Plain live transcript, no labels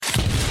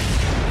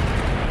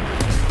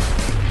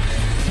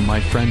my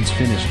friends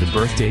finish the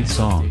birthday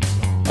song.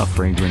 A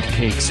fragrant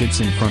cake sits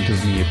in front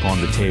of me upon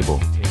the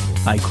table.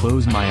 I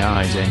close my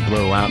eyes and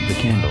blow out the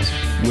candles,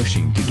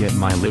 wishing to get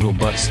my little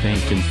butt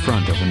spanked in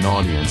front of an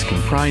audience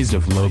comprised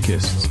of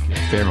locusts,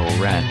 feral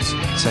rats,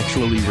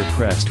 sexually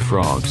repressed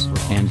frogs,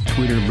 and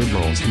Twitter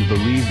liberals who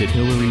believe that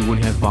Hillary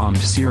would have bombed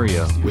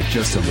Syria with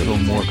just a little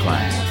more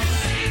class.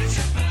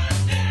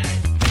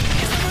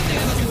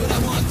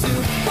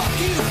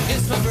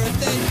 It's my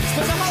birthday,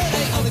 special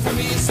holiday only for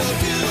me, so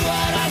do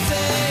what I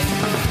say.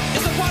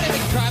 It's a party,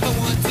 make you cry if I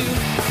want to.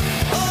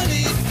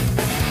 Only,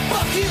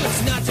 fuck you,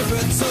 it's not your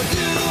birthday, so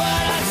do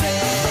what I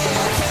say.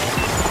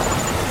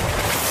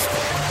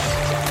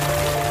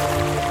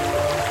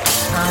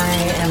 I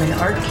am an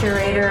art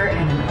curator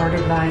and an art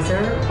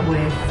advisor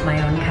with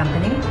my own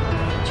company,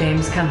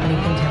 James Company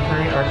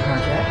Contemporary Art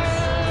Projects.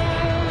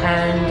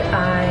 And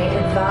I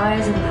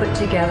advise and put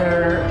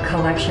together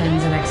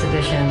collections and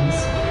exhibitions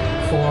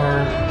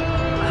for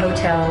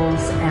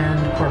hotels and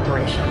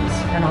corporations,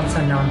 and also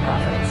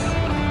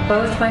nonprofits.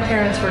 Both my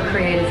parents were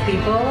creative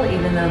people,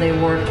 even though they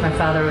worked. My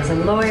father was a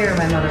lawyer,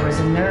 my mother was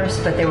a nurse,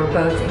 but they were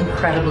both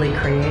incredibly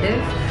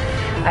creative.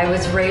 I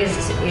was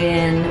raised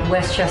in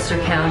Westchester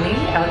County,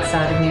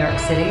 outside of New York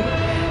City,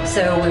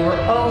 so we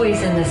were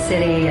always in the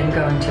city and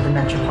going to the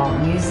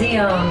Metropolitan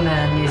Museum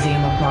and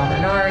Museum of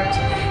Modern Art.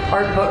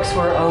 Art books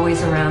were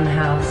always around the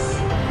house.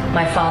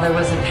 My father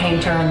was a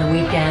painter on the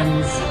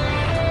weekends.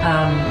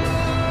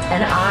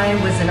 And I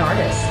was an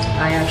artist.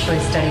 I actually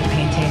studied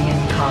painting in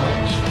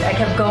college. I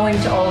kept going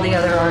to all the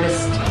other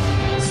artist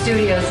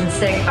studios and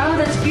saying, oh,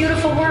 that's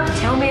beautiful work.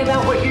 Tell me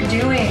about what you're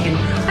doing. And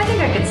I think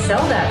I could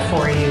sell that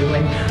for you.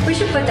 And we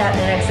should put that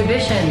in an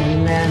exhibition.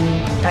 And then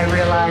I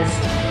realized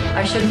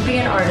I shouldn't be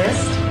an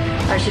artist.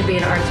 I should be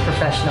an arts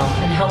professional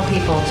and help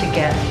people to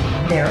get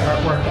their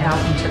artwork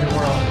out into the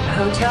world.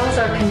 Hotels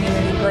are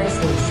community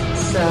places.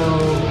 So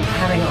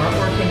having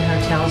artwork in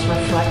hotels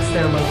reflects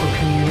their local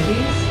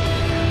communities.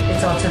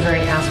 It's also very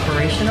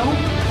aspirational,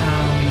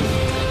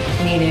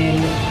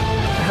 meaning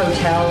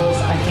hotels,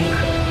 I think,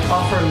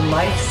 offer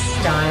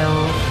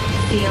lifestyle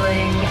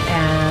feeling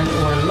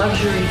or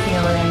luxury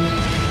feeling,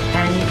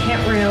 and you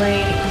can't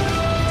really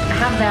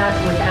have that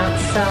without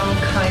some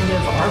kind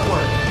of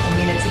artwork. I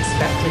mean, it's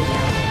expected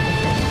now, I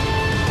think.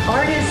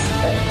 Art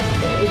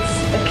it's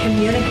a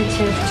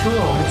communicative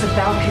tool. It's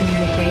about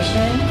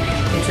communication.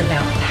 It's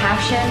about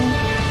passion.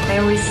 I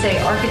always say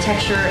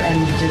architecture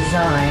and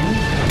design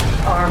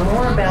are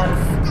more about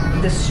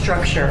the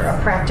structure, a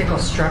practical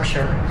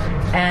structure,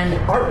 and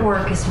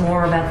artwork is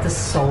more about the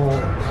soul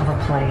of a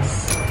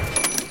place.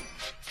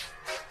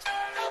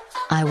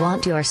 I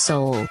want your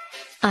soul.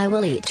 I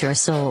will eat your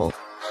soul.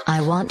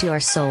 I want your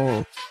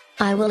soul.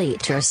 I will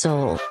eat your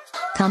soul.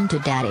 Come to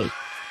daddy.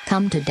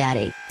 Come to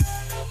daddy.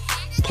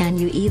 Can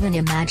you even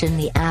imagine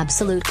the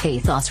absolute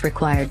pathos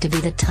required to be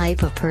the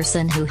type of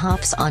person who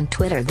hops on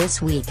Twitter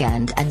this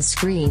weekend and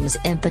screams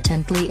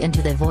impotently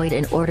into the void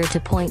in order to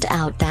point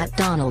out that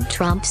Donald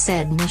Trump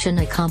said mission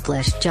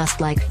accomplished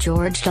just like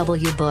George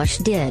W. Bush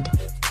did?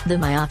 The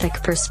myopic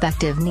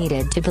perspective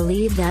needed to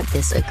believe that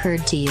this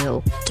occurred to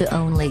you, to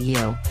only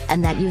you,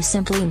 and that you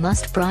simply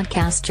must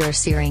broadcast your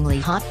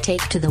searingly hot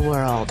take to the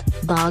world,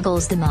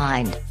 boggles the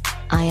mind.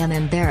 I am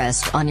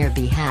embarrassed on your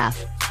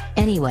behalf.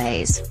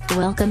 Anyways,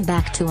 welcome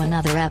back to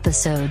another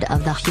episode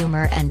of the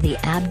Humor and the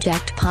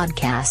Abject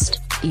podcast,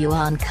 you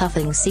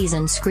on-cuffing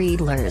seasoned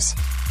Screedlers.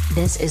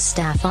 This is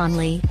Stefan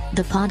Lee,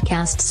 the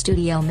podcast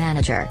studio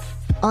manager.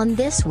 On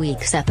this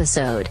week's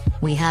episode,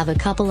 we have a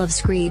couple of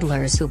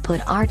Screedlers who put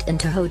art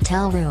into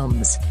hotel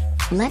rooms.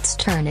 Let's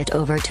turn it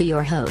over to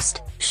your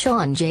host,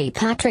 Sean J.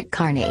 Patrick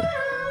Carney.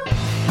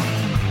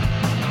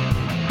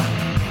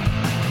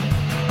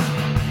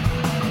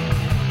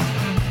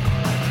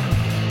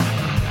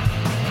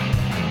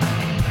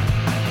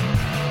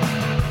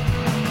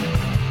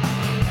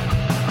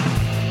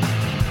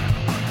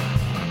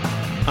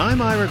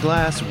 I'm Ira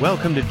Glass.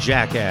 Welcome to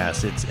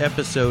Jackass. It's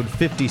episode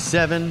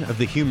 57 of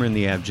the Humor in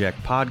the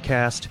Abject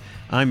podcast.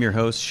 I'm your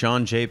host,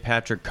 Sean J.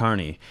 Patrick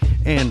Carney.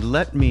 And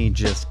let me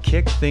just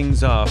kick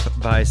things off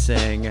by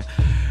saying,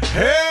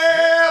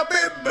 Happy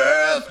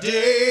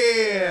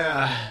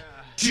birthday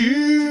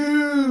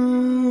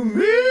to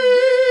me!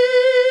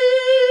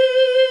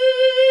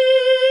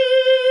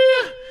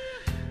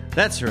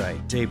 That's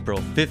right, April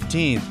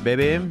 15th,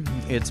 baby.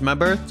 It's my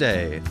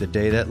birthday, the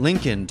day that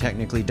Lincoln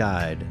technically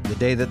died, the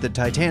day that the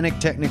Titanic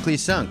technically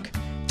sunk,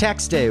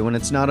 tax day when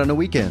it's not on a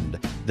weekend,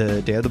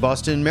 the day of the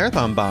Boston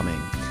Marathon bombing,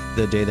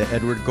 the day that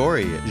Edward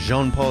Gorey,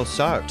 Jean-Paul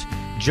Sartre,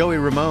 Joey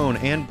Ramone,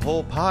 and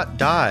Pol Pot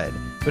died,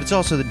 but it's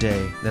also the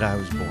day that I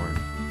was born,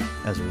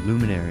 as are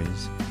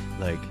luminaries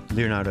like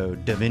Leonardo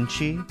da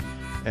Vinci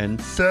and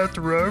Seth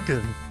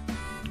Rogen.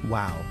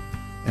 Wow,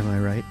 am I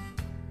right?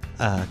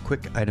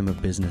 Quick item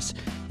of business.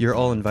 You're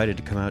all invited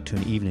to come out to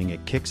an evening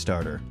at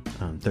Kickstarter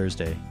on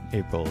Thursday,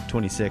 April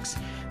 26th,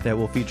 that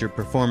will feature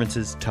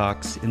performances,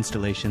 talks,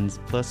 installations,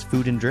 plus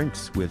food and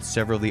drinks with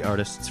several of the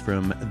artists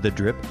from the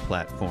Drip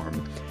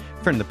platform.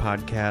 Friend of the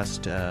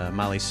podcast,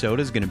 Molly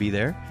Soda is going to be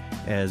there,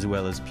 as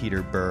well as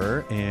Peter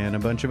Burr and a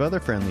bunch of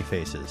other friendly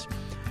faces.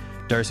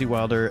 Darcy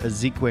Wilder,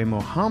 Ezekwe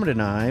Mohammed, and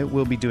I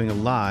will be doing a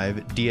live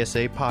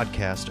DSA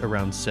podcast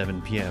around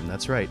 7 p.m.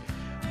 That's right,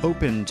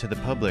 open to the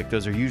public.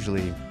 Those are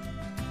usually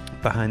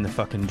behind the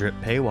fucking drip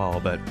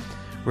paywall, but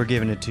we're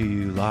giving it to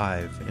you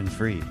live and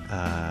free.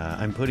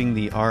 I'm putting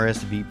the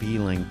RSVP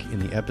link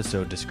in the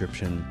episode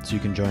description so you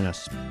can join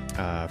us.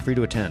 Free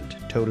to attend.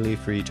 Totally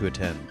free to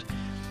attend.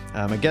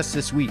 My guests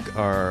this week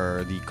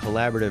are the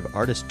collaborative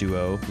artist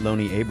duo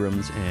Lonnie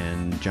Abrams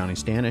and Johnny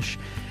Stanish.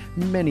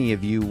 Many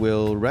of you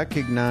will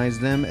recognize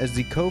them as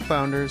the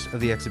co-founders of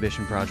the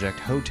exhibition project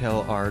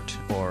Hotel Art,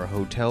 or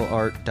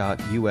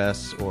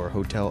hotelart.us, or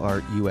Hotel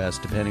Art US,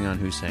 depending on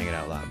who's saying it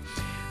out loud.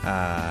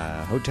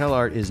 Hotel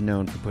Art is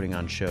known for putting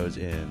on shows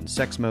in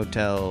sex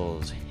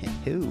motels,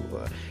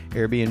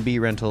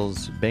 Airbnb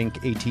rentals, bank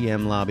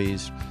ATM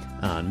lobbies,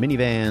 on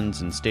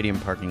minivans and stadium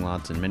parking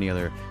lots, and many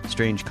other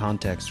strange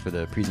contexts for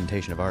the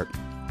presentation of art.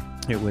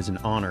 It was an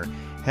honor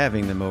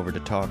having them over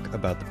to talk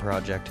about the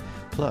project,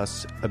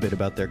 plus a bit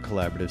about their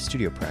collaborative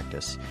studio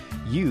practice.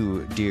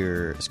 You,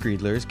 dear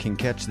Screedlers, can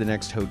catch the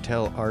next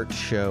Hotel Art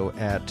show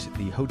at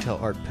the Hotel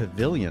Art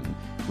Pavilion,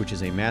 which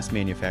is a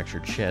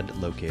mass-manufactured shed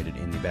located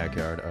in the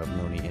backyard of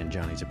Lonnie and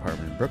Johnny's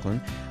apartment in Brooklyn,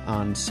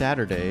 on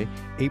Saturday,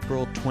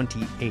 April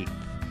 28th.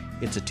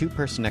 It's a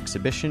two-person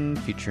exhibition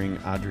featuring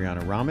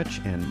Adriana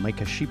Ramich and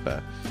Micah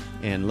Shipa,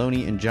 and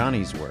Lonnie and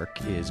Johnny's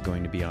work is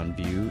going to be on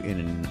view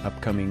in an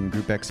upcoming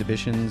group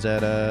exhibitions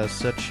at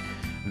such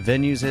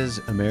venues as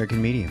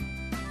American Medium,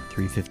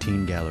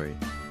 315 Gallery,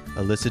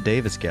 Alyssa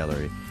Davis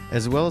Gallery,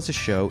 as well as a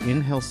show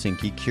in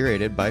Helsinki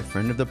curated by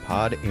friend of the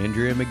pod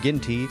Andrea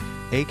McGinty,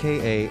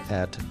 aka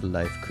at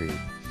Life Creep.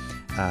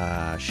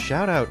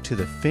 Shout out to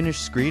the Finnish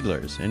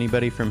Screedlers.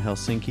 Anybody from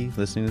Helsinki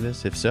listening to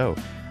this? If so,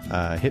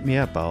 hit me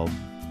up. I'll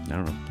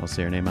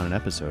say her name on an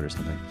episode or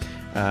something.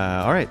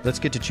 All right, let's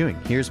get to chewing.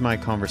 Here's my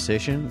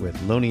conversation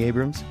with Lonnie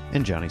Abrams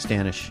and Johnny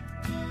Stanish.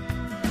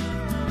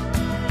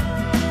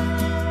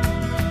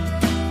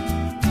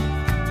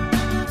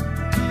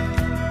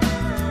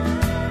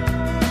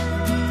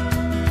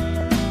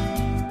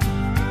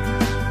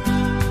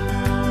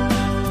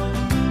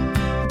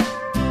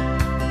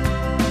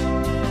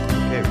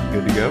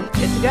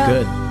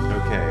 Good.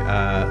 Okay,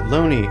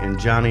 Lonnie and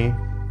Johnny,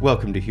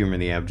 welcome to Humor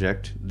the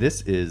Abject.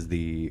 This is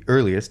the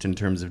earliest in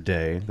terms of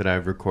day that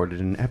I've recorded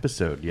an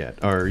episode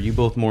yet. Are you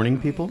both morning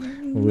people?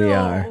 We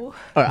are. Or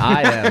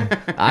I am.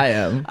 I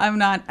am. I'm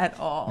not at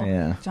all.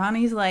 Yeah.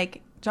 Johnny's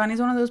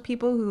one of those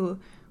people who,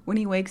 when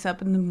he wakes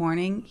up in the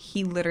morning,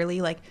 he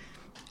literally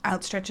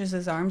outstretches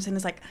his arms and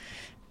is like,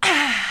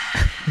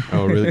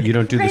 Oh, really? You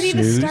don't do the snooze?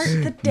 Ready to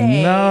start the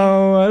day.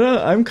 No, I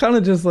don't. I'm kind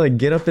of just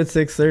get up at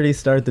 6:30,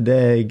 start the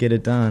day, get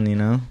it done, you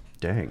know?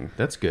 Dang,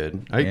 that's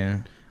good.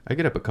 I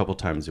get up a couple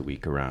times a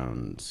week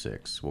around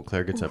 6. Well,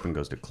 Claire gets up and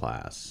goes to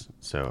class.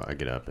 So I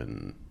get up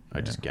and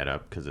I just get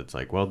up because it's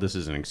this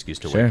is an excuse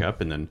to wake up,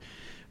 and then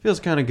feels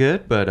kind of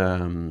good. But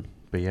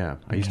yeah,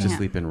 I used to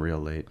sleep in real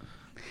late.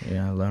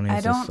 Yeah,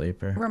 Lonnie's a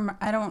sleeper.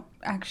 I don't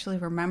actually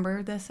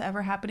remember this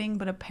ever happening,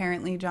 but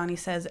apparently Johnny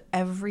says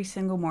every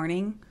single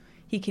morning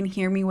he can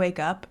hear me wake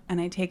up, and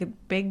I take a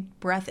big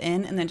breath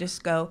in and then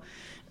just go,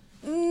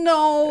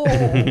 no.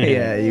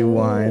 Yeah, you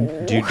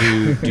whine. Do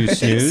you do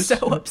snooze? So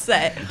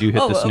upset. Do you hit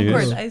the snooze? Of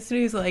course. I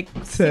snooze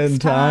 10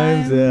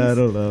 times. Yeah, I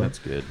don't know. That's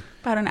good.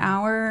 About an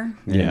hour.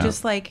 Yeah.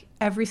 Just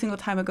every single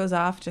time it goes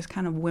off, just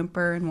kind of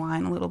whimper and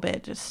whine a little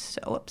bit. Just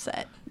so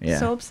upset. Yeah.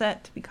 So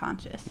upset to be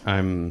conscious.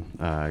 I'm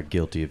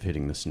guilty of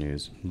hitting the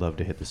snooze. Love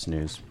to hit the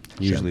snooze.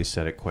 Usually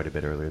set it quite a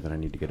bit earlier than I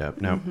need to get up.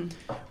 Now,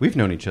 we've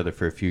known each other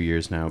for a few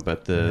years now,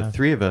 but the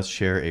three of us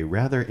share a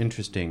rather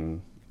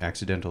interesting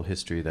accidental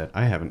history that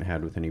I haven't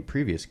had with any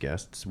previous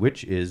guests,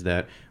 which is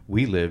that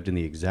we lived in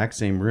the exact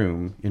same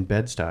room in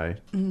Bed-Stuy,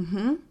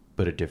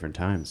 but at different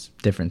times.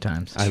 Different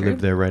times. I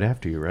lived there right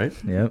after you, right?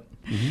 Yep.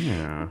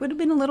 Yeah. Would have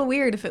been a little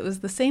weird if it was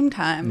the same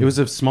time. It was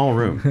a small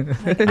room.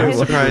 I'm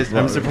surprised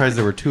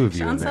there were two of you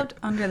Sean in there. slept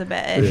under the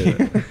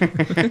bed.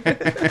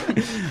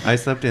 I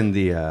slept in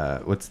the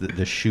what's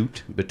the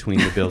chute between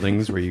the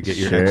buildings where you get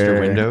your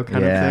extra window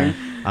kind of thing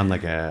on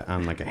like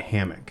a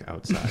hammock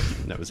outside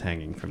that was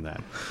hanging from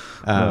that.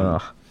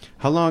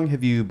 How long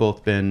have you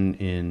both been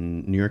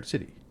in New York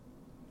City?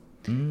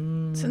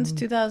 Since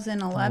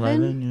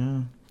 2011.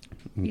 11,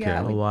 Okay.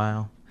 Yeah, a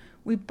while.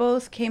 We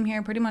both came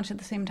here pretty much at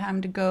the same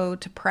time to go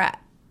to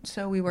Pratt.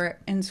 So we were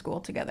in school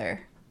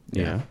together.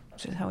 Yeah.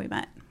 Which is how we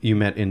met. You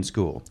met in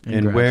school. In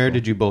and grad where school.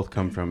 did you both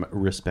come from,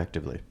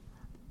 respectively?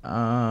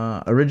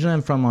 Originally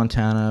I'm from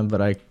Montana,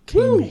 but I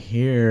came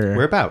here.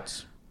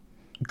 Whereabouts?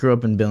 Grew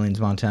up in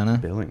Billings, Montana.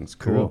 Billings.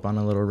 Grew Cool. up on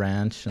a little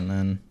ranch, and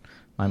then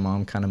my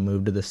mom kind of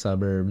moved to the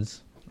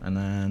suburbs, and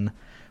then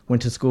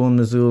went to school in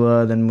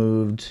Missoula, then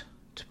moved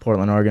to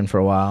Portland, Oregon for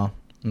a while.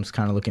 I was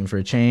kind of looking for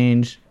a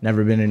change.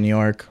 Never been in New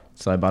York,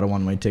 so I bought a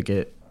one-way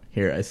ticket.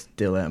 Here I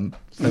still am,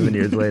 7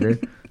 years later.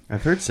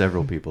 I've heard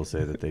several people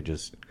say that they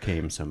just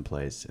came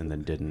someplace and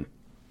then didn't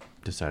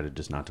decided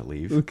just not to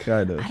leave.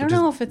 Kind of. I don't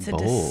know if it's a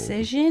bold.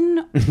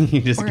 decision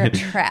You just or a get-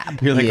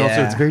 trap. You're like, also,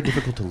 Yeah. it's very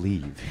difficult to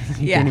leave.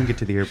 You Yeah. can't even get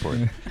to the airport.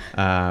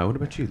 What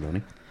about you,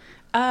 Lonnie?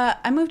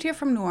 I moved here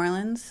from New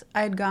Orleans.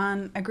 I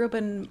grew up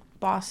in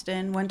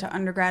Boston, went to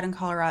undergrad in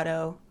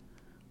Colorado,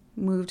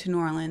 moved to New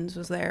Orleans,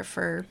 was there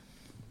for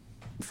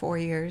 4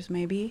 years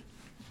maybe,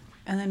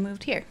 and then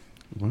moved here.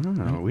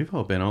 Wow, we've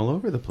all been all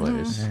over the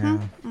place.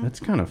 Mm-hmm. That's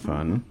kind of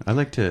fun. I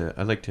like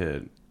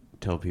to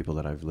tell people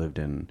that I've lived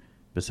in,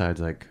 besides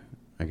like,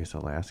 I guess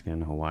Alaska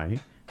and Hawaii,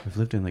 I've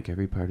lived in like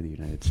every part of the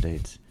United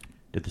States.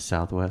 Did the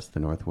Southwest, the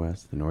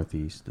Northwest, the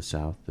Northeast, the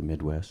South, the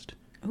Midwest.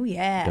 Oh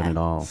yeah. Done it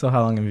all. So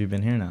how long have you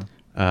been here now?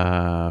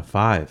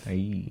 5.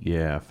 Aye.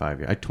 Yeah, 5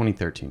 years.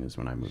 2013 is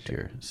when I moved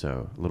here,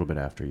 so a little bit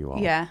after you all.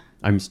 Yeah.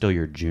 I'm still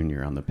your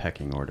junior on the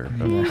pecking order of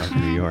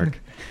New York.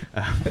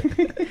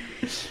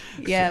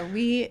 Yeah,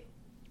 we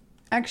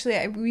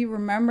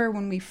remember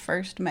when we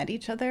first met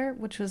each other,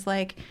 which was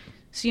like,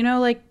 so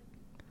like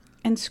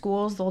in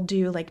schools they'll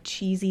do like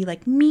cheesy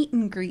like meet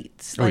and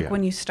greets, Oh, like yeah.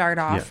 when you start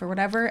off Yeah. or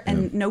whatever,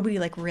 and nobody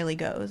like really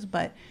goes.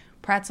 But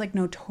Pratt's like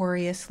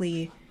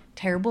notoriously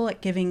terrible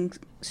at giving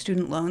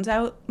student loans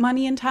out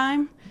money in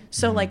time.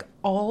 So like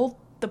all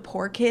the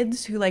poor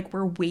kids who like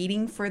were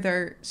waiting for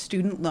their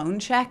student loan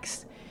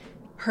checks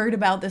heard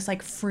about this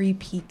like free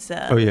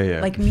pizza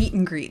like meet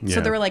and greet. So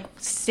Yeah. there were like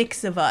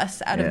 6 of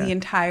us out of Yeah. the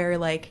entire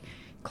like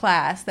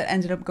class that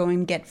ended up going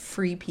to get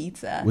free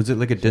pizza. Was it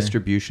like a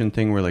distribution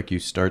thing where like you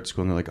start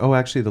school and they're like, oh,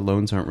 actually the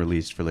loans aren't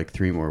released for like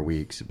 3 more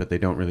weeks, but they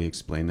don't really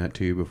explain that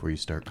to you before you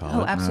start college?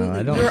 Oh, absolutely.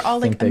 I don't We were all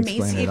like think they explain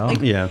it emaciated. all.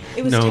 Like, Yeah.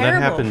 it was No, that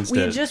terrible. happens We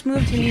had to- just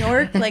moved to New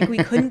York. Like we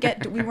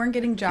weren't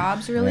getting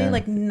jobs really. Yeah.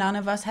 Like none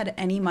of us had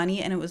any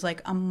money, and it was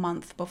like a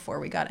month before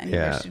we got any of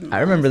Yeah. our student I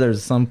loans. remember there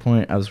was some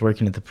point I was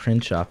working at the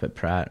print shop at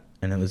Pratt,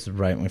 and it was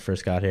right when we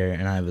first got here,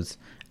 and I was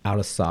out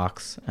of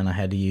socks, and I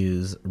had to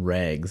use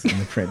rags in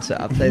the print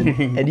shop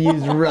and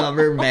use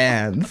rubber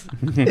bands.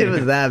 It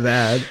was that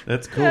bad.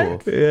 That's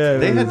cool. Yeah,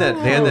 They it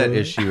had was that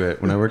issue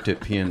when I worked at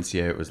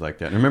PNCA. It was like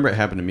that. And I remember it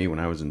happened to me when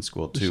I was in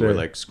school too, Sure. where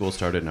like school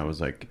started and I was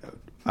like,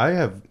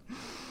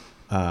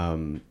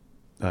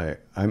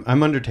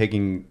 I'm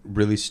undertaking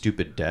really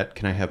stupid debt.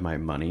 Can I have my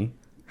money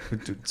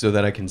so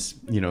that I can,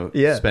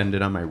 Yeah. spend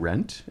it on my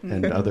rent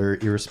and other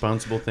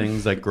irresponsible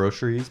things like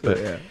groceries? But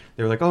Yeah.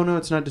 they were like, oh no,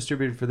 it's not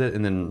distributed for that.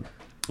 And then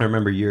I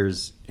remember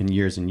years and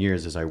years and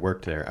years as I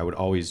worked there, I would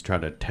always try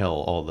to tell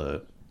all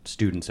the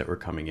students that were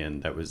coming in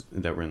that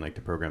were in like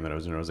the program that I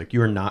was in. I was like,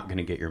 you are not going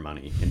to get your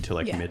money until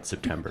like Yeah.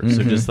 mid-September.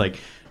 So just like,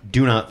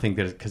 do not think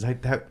that because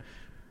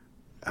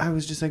I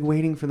was just like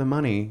waiting for the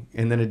money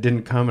and then it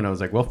didn't come and I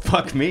was like, well,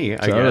 fuck me, I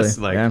Totally, guess.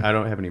 Like, yeah. I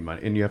don't have any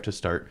money. And you have to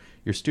start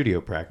your studio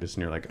practice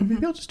and you're like, oh,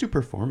 maybe I'll just do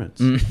performance.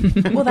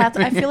 Well,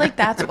 I feel like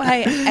that's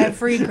why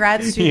every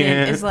grad student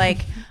Yeah. is like,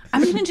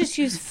 I'm going to just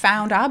use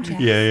found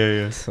objects.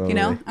 Yeah. You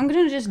know, I'm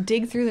going to just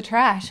dig through the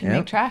trash and Yep.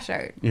 make trash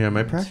art. Yeah,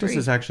 my practice free.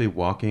 is actually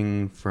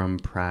walking from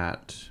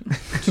Pratt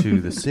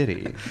to the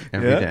city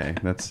every day.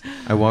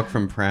 I walk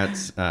from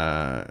Pratt's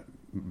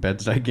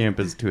Bed-Stuy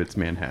campus to its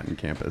Manhattan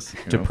campus.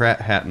 To Pratt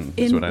Hatton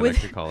is what I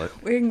like to call it.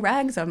 Wearing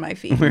rags on my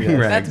feet. Wearing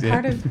rags, That's yeah.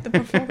 part of the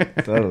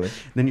performance. Totally.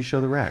 Then you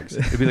show the rags.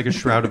 It'd be like a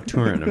shroud of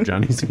Turin of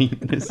Johnny's feet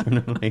is sort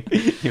of like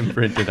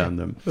imprinted on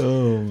them.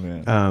 Oh,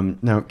 man.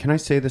 Now, can I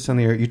say this on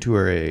the air? You two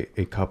are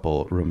a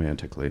couple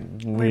romantically.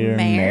 We're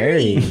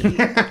married.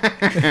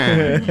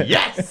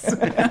 Yes!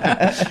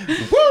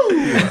 Woo!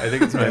 I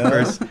think it's my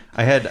first.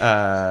 I had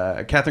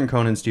Catherine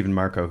Cohn and Stephen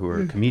Marco, who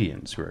are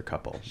comedians, who are a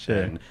couple.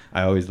 Sure. And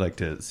I always like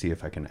to see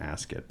if I can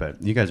ask it.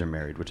 But you guys are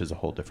married, which is a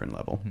whole different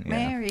level.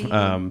 Married.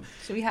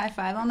 Should we high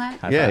five on that?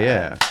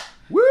 Yeah.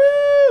 Woo!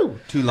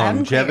 To Loud and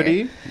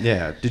longevity.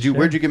 Yeah.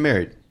 Where'd you get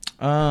married?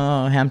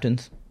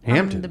 Hamptons.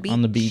 Hampton. the beach.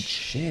 On the beach.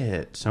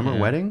 Shit. Summer Yeah.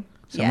 wedding?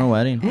 Summer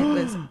wedding. It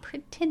was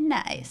pretty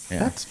nice.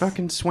 That's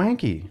fucking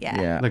swanky.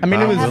 Yeah. Yeah. Like I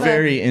mean, it was Bob-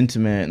 very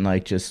intimate and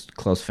like just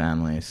close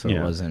family. So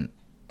Yeah. it wasn't,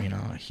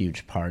 a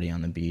huge party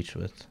on the beach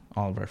with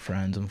all of our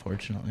friends,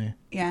 unfortunately.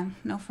 Yeah,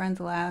 no friends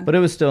allowed. But it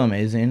was still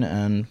amazing.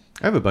 And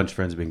I have a bunch of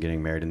friends who've been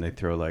getting married and they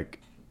throw like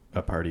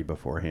a party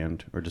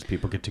beforehand or just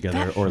people get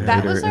together or that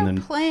later was our and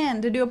then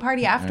plan, to do a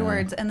party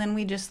afterwards, and then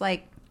we just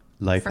like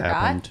life forgot.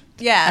 happened.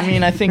 Yeah. I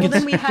mean, I think well,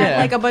 then it's- we had yeah,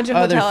 like a bunch of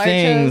other hotel art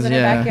things, shows in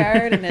yeah. our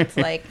backyard, and it's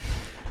like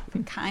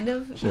kind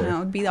of,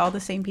 it'd be all the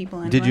same people.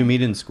 Anyway. Did you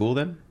meet in school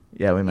then?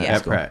 yeah, we met Yeah. at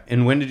At school. Pratt.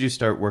 And when did you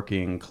start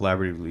working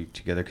collaboratively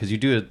together? Because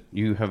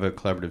you have a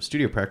collaborative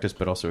studio practice,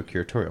 but also a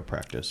curatorial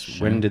practice.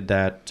 When did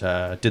that?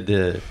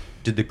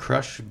 Did the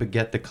crush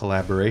beget the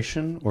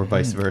collaboration, or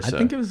vice versa? I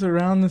think it was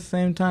around the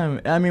same time.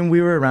 I mean, we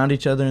were around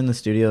each other in the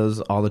studios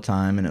all the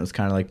time, and it was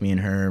kind of like me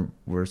and her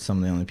were some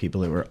of the only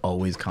people that were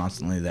always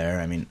constantly there.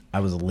 I mean,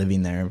 I was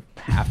living there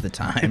half the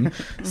time.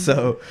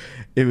 So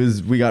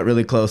we got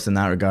really close in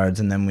that regards.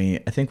 And then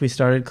I think we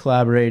started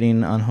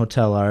collaborating on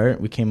hotel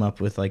art. We came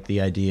up with like the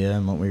idea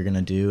and what we were going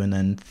to do. And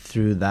then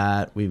through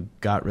that, we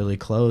got really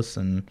close,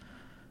 and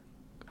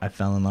I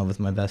fell in love with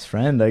my best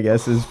friend, I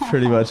guess, is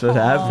pretty much what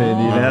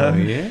happened, you know? Oh,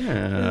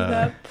 yeah.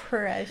 that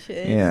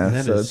precious? Yeah,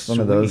 That so is it's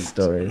one of those sweet.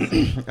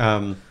 stories.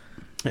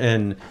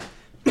 And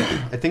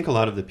I think a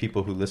lot of the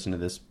people who listen to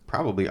this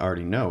probably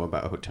already know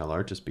about hotel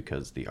art just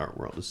because the art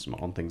world is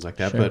small and things like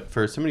that. Sure. But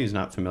for somebody who's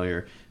not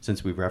familiar,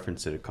 since we've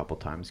referenced it a couple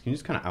times, can you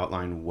just kind of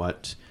outline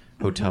what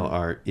hotel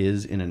art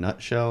is in a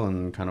nutshell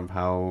and kind of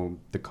how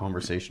the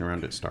conversation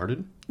around it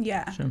started?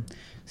 Yeah. Sure.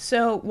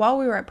 So while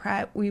we were at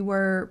Pratt, we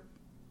were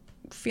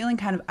feeling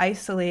kind of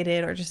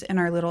isolated or just in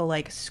our little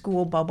like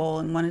school bubble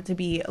and wanted to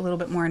be a little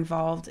bit more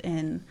involved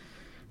in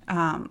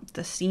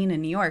the scene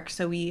in New York.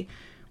 So we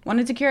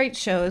wanted to curate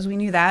shows. We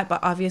knew that, but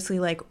obviously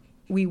like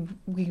we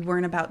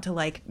weren't about to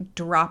like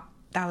drop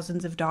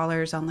thousands of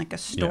dollars on like a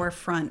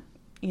storefront,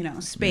 you know,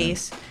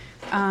 space.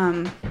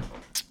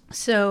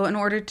 So in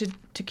order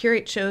to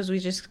curate shows, we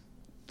just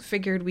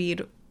figured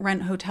we'd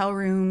rent hotel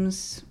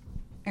rooms,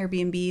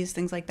 Airbnbs,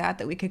 things like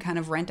that we could kind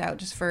of rent out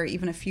just for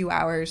even a few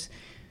hours,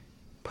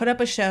 put up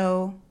a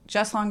show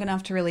just long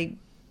enough to really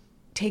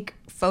take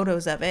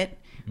photos of it,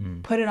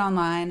 put it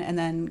online, and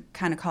then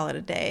kind of call it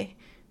a day.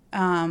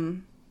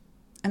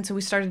 And so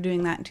we started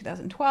doing that in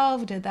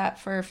 2012, did that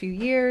for a few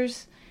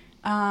years.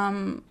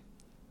 And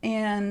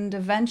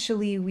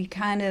eventually we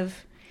kind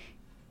of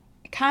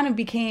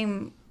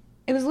became,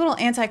 it was a little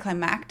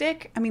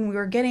anticlimactic. I mean, we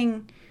were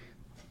getting,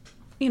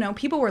 you know,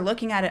 people were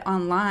looking at it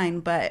online,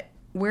 but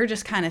we're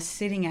just kind of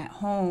sitting at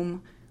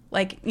home.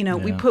 Like, you know,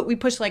 we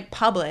push like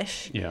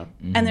publish, and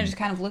then just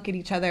kind of look at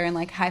each other and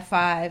like high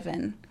five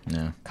and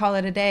call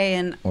it a day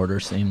and Order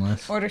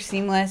seamless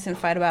and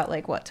fight about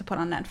like what to put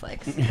on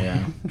Netflix.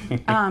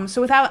 Yeah.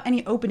 So without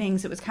any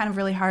openings, it was kind of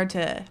really hard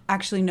to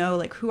actually know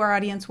like who our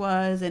audience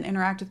was and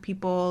interact with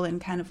people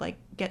and kind of like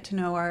get to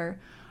know our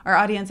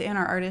audience and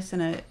our artists in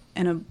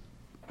a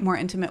more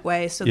intimate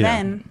way. So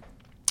then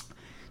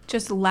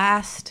just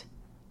last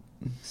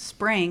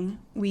spring,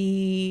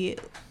 we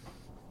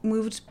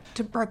moved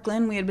to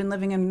Brooklyn. We had been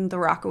living in the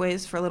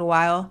Rockaways for a little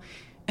while.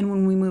 And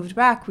when we moved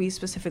back, we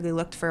specifically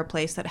looked for a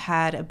place that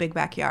had a big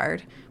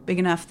backyard, big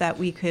enough that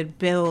we could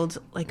build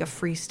like a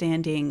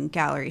freestanding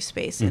gallery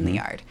space in the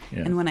yard. Yeah.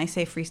 And when I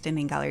say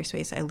freestanding gallery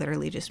space, I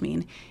literally just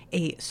mean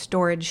a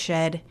storage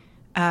shed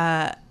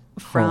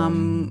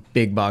from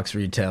big box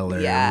retailer,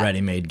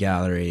 ready-made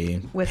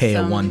gallery, With pay a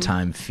some-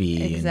 one-time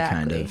fee Exactly.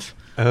 and kind of.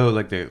 Oh,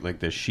 like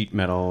the sheet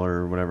metal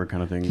or whatever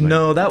kind of thing? Like,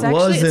 No, that It's actually-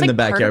 was it's in like the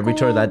backyard. We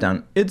tore that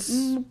down. It's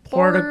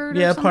board or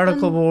particle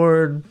something?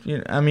 board. You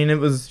know, I mean, it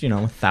was, you know,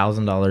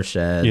 $1,000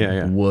 shed,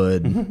 Yeah.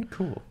 wood,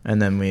 Cool.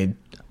 and then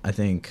I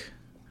think,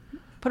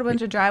 put a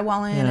bunch of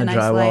drywall in Yeah, and nice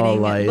drywall,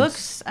 lighting. lights. It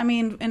looks, I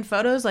mean, in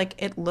photos, like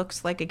it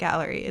looks like a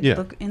gallery.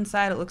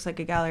 Inside, it looks like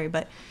a gallery.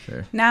 But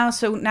Sure.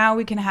 now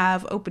we can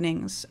have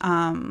openings.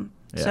 Yeah.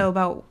 So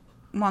about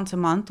once a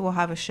month, we'll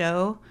have a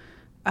show,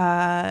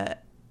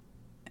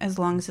 as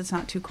long as it's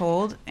not too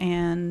cold.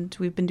 And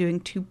we've been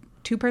doing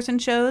two-person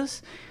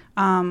shows.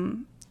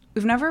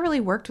 We've never really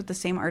worked with the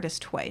same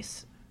artist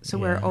twice. So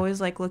we're always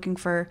like looking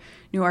for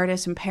new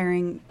artists and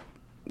pairing.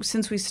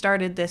 Since we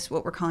started this,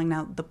 what we're calling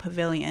now the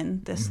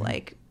Pavilion, this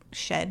like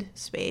shed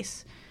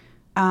space,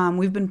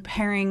 we've been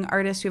pairing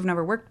artists who have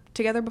never worked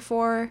together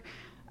before.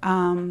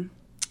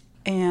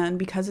 And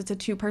because it's a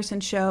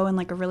two-person show and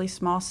like a really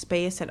small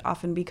space, it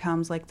often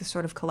becomes like this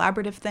sort of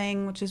collaborative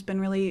thing, which has been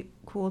really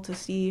cool to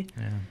see.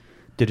 yeah.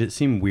 Did it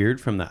seem weird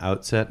from the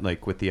outset,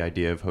 like with the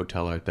idea of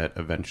hotel art, that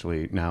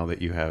eventually, now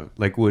that you have,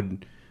 like,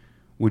 would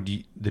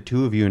you, the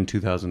two of you in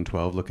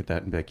 2012 look at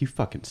that and be like, you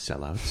fucking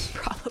sellouts?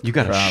 Probably. You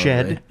got a Probably.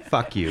 shed?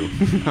 Fuck you.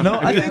 No,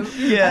 I think,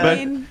 yeah. I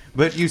mean,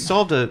 But you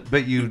solved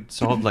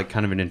like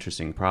kind of an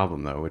interesting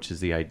problem though, which is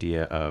the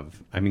idea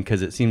of, I mean,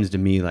 because it seems to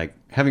me like,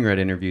 having read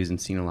interviews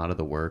and seen a lot of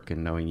the work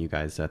and knowing you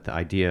guys, that the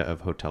idea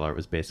of hotel art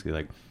was basically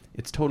like,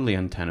 it's totally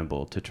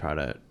untenable to try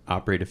to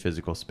operate a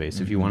physical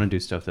space if you want to do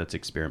stuff that's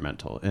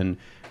experimental. And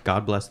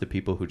God bless the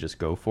people who just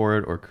go for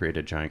it or create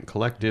a giant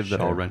collective that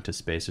all rent a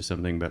space or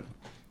something. But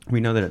we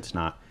know that it's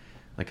not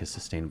like a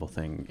sustainable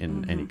thing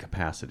in any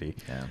capacity.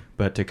 Yeah.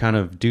 But to kind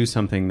of do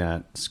something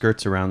that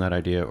skirts around that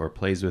idea or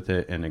plays with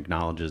it and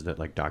acknowledges that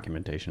like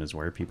documentation is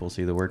where people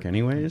see the work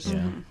anyways.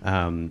 Yeah.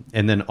 And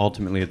then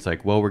ultimately it's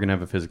like, well, we're going to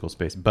have a physical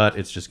space, but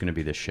it's just going to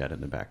be this shed in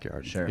the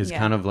backyard. Sure. It's Yeah.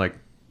 kind of like,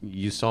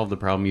 you solve the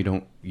problem. You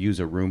don't use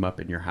a room up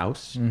in your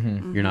house.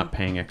 You're not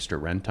paying extra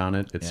rent on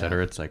it, et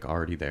cetera. It's like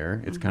already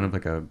there. It's kind of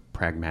like a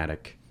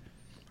pragmatic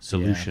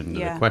solution to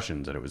Yeah. the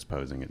questions that it was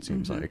posing, it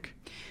seems like.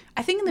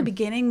 I think in the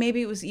beginning,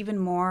 maybe it was even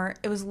more,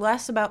 it was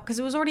less about, because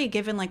it was already a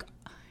given, like,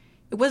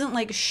 it wasn't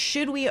like,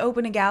 should we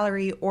open a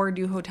gallery or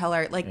do hotel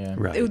art? Like,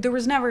 Right. there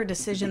was never a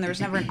decision. There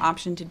was never an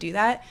option to do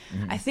that.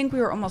 I think we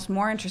were almost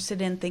more interested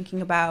in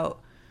thinking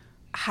about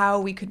how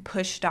we could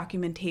push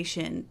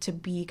documentation to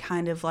be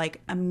kind of like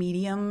a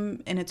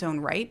medium in its own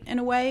right, in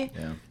a way.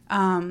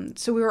 Yeah.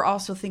 So we were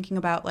also thinking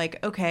about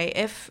like, okay,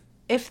 if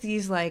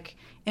these like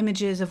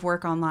images of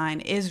work online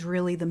is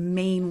really the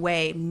main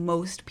way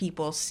most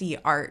people see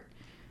art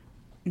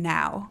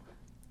now,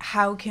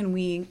 how can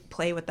we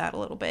play with that a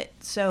little bit?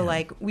 So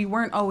like we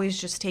weren't always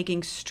just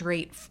taking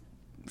straight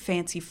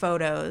fancy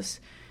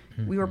photos.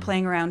 We were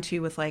playing around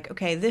too with like,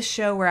 okay, this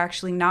show we're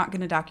actually not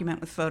going to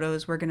document with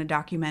photos. We're going to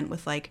document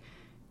with like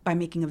by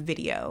making a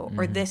video,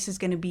 or this is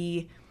going to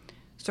be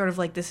sort of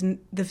like this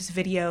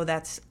video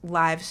that's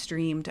live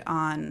streamed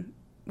on,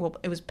 well,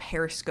 it was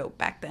Periscope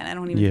back then. I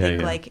don't even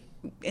think like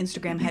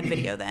Instagram had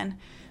video then.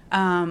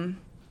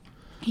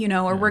 You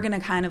know, or we're going to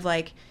kind of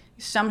like,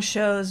 some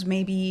shows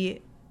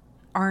maybe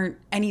aren't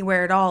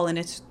anywhere at all, and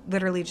it's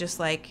literally just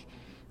like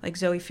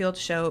Zoe Field's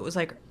show, it was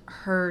like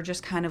her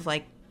just kind of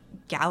like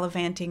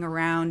gallivanting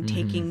around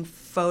taking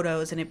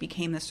photos, and it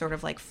became this sort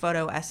of like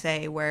photo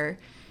essay where,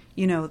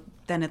 you know,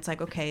 then it's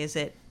like, okay,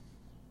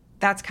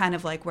 that's kind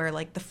of like where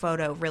like the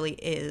photo really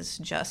is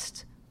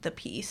just the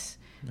piece.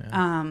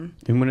 And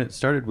when it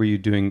started, were you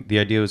doing, the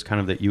idea was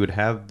kind of that you would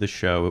have the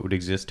show, it would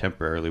exist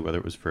temporarily, whether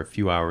it was for a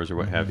few hours or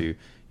what have you.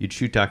 You'd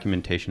shoot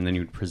documentation, then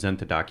you'd present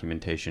the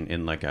documentation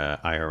in like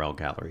a IRL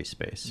gallery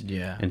space.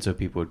 Yeah. And so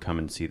people would come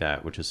and see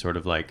that, which is sort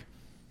of like,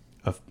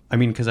 I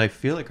mean, because I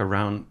feel like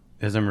around,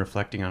 as I'm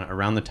reflecting on it,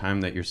 around the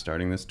time that you're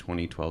starting this,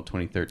 2012,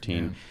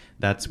 2013,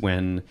 that's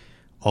when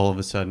all of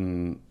a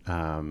sudden,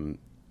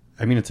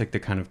 I mean, it's like the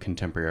kind of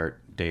contemporary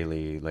art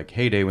daily, like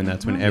heyday, when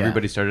that's when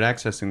everybody started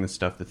accessing this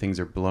stuff. The things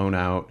are blown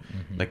out.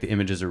 Like the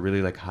images are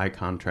really like high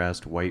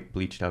contrast, white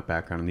bleached out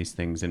background and these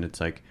things. And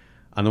it's like,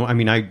 I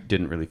mean, I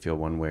didn't really feel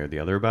one way or the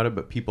other about it,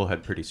 but people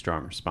had pretty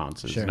strong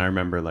responses. And I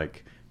remember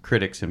like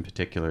critics in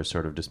particular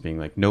sort of just being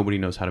like, nobody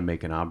knows how to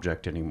make an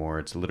object anymore.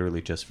 It's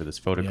literally just for this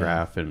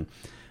photograph. And,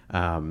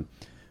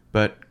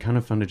 but kind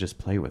of fun to just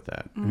play with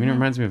that. I mean, it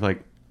reminds me of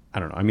like, I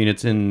don't know. I mean,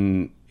 it's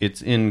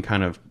in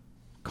kind of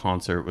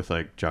concert with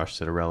like Josh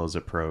Cittarella's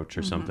approach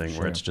or something,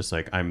 where it's just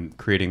like, I'm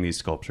creating these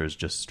sculptures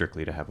just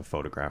strictly to have a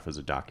photograph as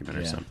a document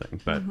or something.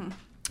 But,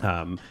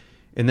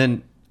 and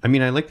then, I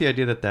mean, I like the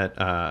idea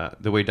that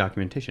the way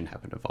documentation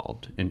happened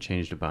evolved and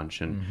changed a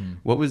bunch. And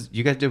what was,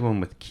 you guys did one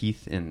with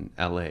Keith in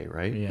LA,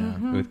 right? Yeah.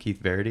 With Keith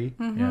Verity.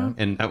 Yeah.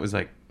 And that was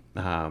like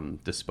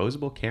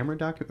disposable camera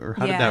or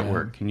how did that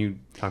work? Can you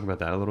talk about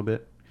that a little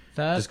bit?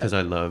 Just because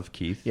I love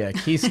Keith. Yeah,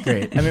 Keith's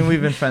great. I mean,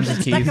 we've been friends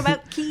with Keith. Talk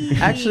about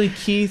Keith. Actually,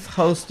 Keith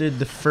hosted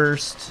the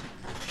first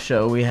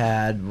show we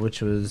had,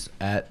 which was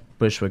at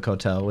Bushwick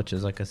Hotel, which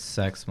is like a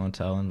sex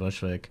motel in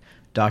Bushwick.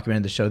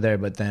 Documented the show there,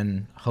 but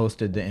then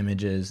hosted the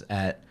images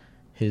at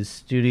his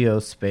studio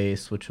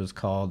space, which was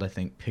called, I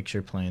think,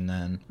 Picture Plane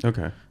then.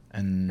 Okay.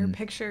 And Or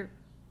Picture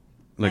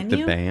like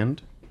Menu? the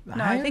band? No,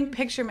 I think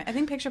Picture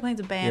Plane's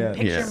a band.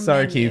 Yeah. Picture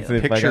Sorry, Menu. Keith,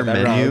 if I Picture got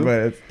that Menu? wrong, but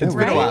it's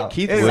been a while.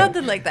 Keith It's would,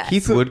 something like that.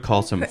 Keith would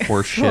call some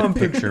horse shit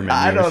picture menu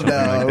I or don't something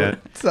know. like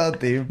that.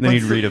 Something. Then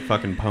he'd read a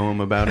fucking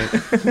poem about it.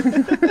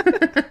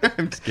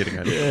 I'm just kidding.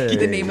 I don't.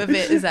 The name of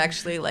it is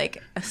actually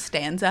like a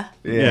stanza.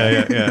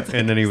 Yeah.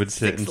 And then he would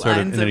sit and Six sort of,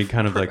 lines and then of he'd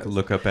kind of like prose.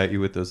 look up at you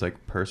with those like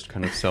pursed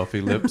kind of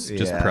selfie lips,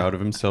 just Yeah. proud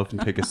of himself,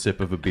 and take a sip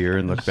of a beer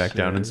and look back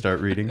down and start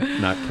reading,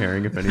 not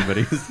caring if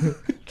anybody's.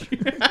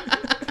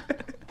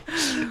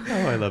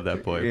 Oh, I love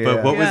that boy.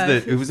 But what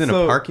was it was in a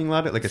parking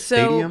lot at like a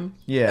stadium?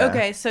 Yeah.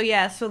 Okay, so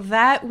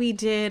that we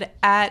did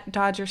at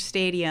Dodger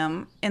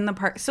Stadium in the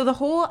park. So the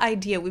whole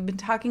idea, we've been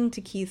talking to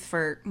Keith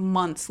for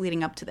months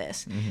leading up to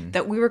this,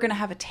 that we were going to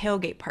have a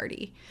tailgate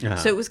party.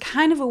 So it was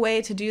kind of a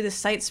way to do the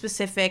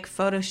site-specific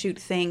photo shoot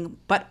thing,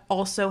 but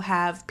also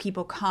have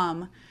people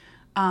come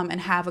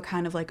and have a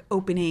kind of like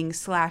opening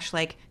 /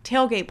 like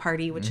tailgate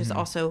party, which is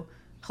also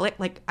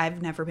like,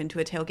 I've never been to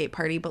a tailgate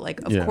party, but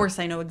like of course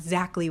I know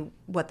exactly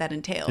what that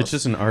entails. It's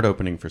just an art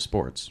opening for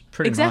sports.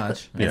 Pretty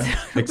much. Yeah.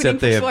 It's Except opening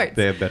for they sports.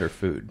 have better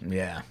food.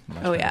 Yeah.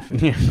 much Oh better.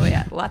 yeah. Oh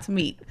yeah. Lots of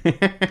meat.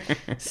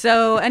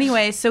 So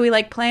anyway, so we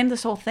like planned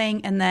this whole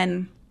thing, and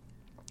then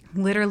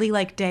literally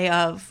like day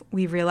of,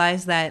 we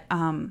realized that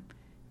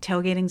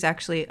tailgating's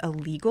actually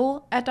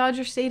illegal at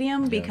Dodger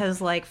Stadium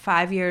because like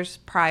 5 years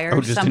prior,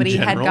 just in somebody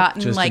had general?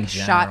 gotten Just like in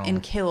shot general.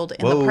 and killed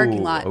in Whoa, the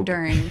parking lot okay.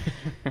 during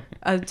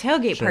a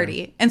tailgate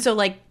party. And so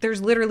like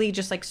there's literally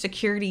just like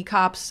security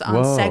cops on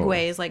Whoa.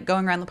 Segways like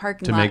going around the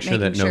parking To lot make sure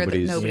making that sure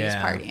nobody's- that nobody's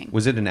Yeah. partying.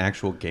 Was it an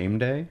actual game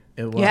day?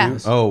 It was. Yeah.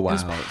 Oh It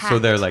was wow! So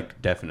packed. they're like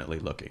definitely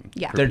looking.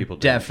 Yeah. for They're people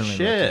doing definitely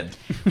shit.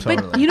 looking.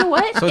 Totally. But you know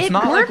what? So it's It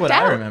not like worked what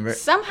I out. remember.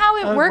 Somehow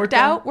it Oh, it worked worked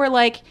out out? where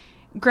like,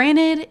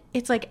 granted,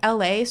 it's like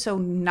LA, so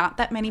not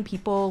that many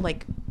people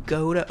like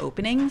go to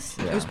openings.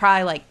 It was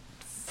probably like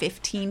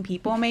 15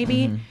 people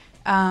maybe.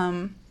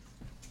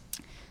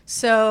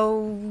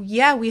 So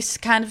yeah, we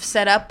kind of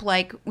set up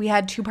like, we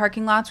had 2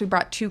 parking lots. We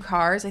brought 2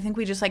 cars. I think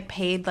we just like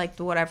paid like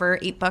the whatever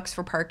 $8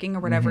 for parking or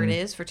whatever it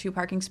is for 2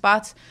 parking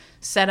spots.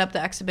 Set up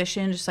the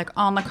exhibition just like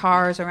on the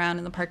cars around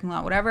in the parking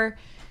lot, whatever.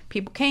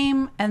 People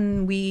came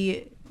and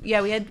we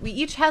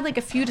each had like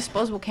a few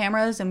disposable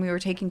cameras, and we were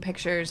taking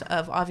pictures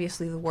of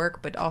obviously the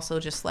work, but also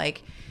just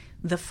like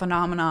the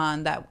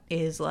phenomenon that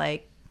is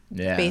like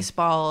Yeah.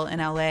 baseball in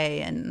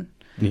LA and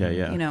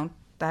Yeah. you know,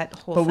 that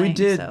whole But thing. we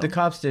did. so. The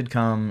cops did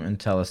come and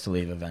tell us to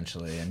leave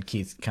eventually, and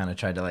Keith kind of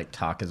tried to like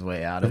talk his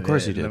way out of it. Of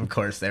course he did. And of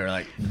course they were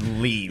like,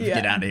 "Leave, Yeah.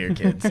 get out of here,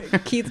 kids."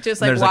 Keith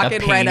just There's like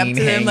like a walking right up to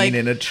painting him, like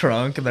hanging in a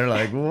trunk, and they're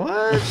like,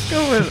 "What's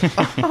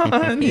going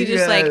on?" he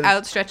just like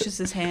guys?" outstretches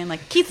his hand,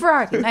 like Keith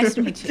Ferrari, nice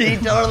to meet He you.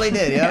 totally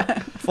did. Yeah,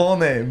 full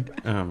name.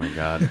 Oh my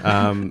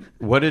god.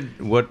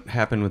 What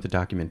happened with the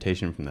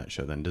documentation from that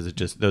show then? Does it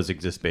just those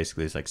exist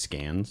basically as like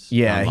scans?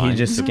 Yeah, online? he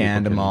just So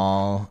scanned people them can-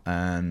 all,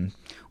 and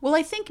Well,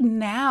 I think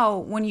now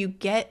when you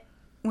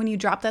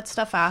drop that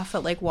stuff off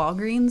at like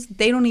Walgreens,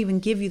 they don't even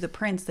give you the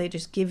prints. They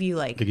just give you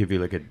like They give you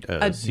like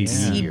a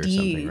CD, or CD.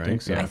 something, right? I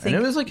think so. and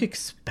it was like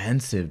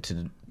expensive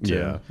to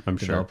Yeah, I'm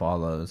sure. develop all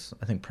those.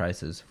 I think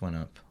prices went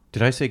up.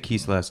 Did I say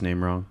Keith's last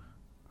name wrong?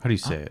 How do you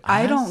say it?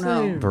 I don't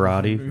know.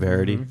 Verratti?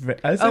 Verity?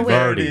 I Oh, wait.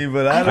 Verdi.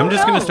 but I I'm don't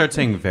just know. gonna start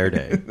saying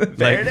Verde.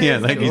 Like yeah,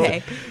 like he's-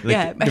 Okay. like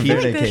Yeah, I Keith,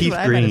 feel like that's Keith what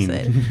I Green.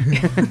 said.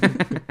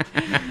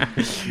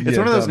 It's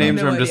one of those names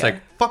No where I'm just idea.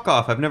 like, fuck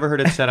off. I've never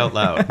heard it said out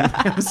loud.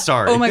 I'm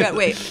sorry. Oh my god,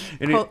 wait.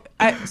 And it-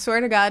 I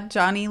swear to God,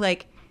 Johnny,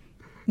 like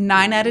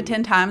 9 out of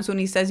 10 times when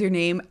he says your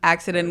name,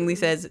 accidentally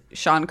says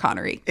Sean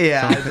Connery.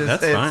 Yeah,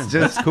 That's fine. It's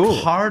just That's cool.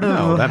 part of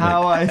No, that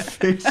how I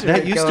picture That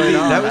it used to going be.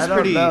 on. That was I don't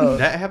pretty. know.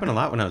 That happened a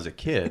lot when I was a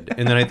kid,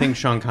 and then I think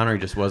Sean Connery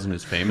just wasn't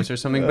as famous or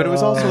something. But it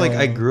was also like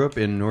I grew up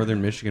in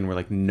northern Michigan, where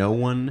like no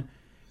one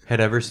had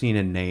ever seen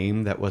a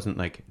name that wasn't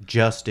like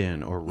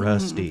Justin or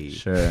Rusty.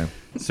 Sure.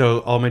 So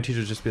all my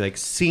teachers would just be like,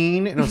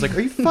 "Scene," and I was like,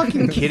 "Are you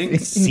fucking kidding?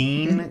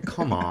 Scene?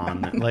 Come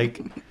on!"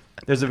 Like,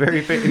 there's a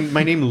very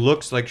my name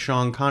looks like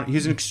Sean Connery.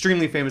 He's an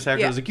extremely famous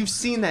actor. I was like, "You've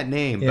seen that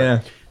name?" But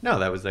Yeah. no,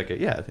 that was like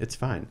it's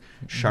fine.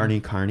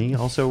 Sharni Carney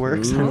also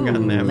works. I've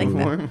gotten that like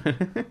before.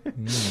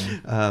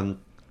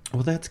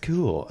 Well, that's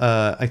cool.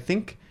 I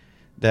think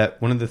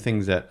that one of the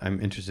things that I'm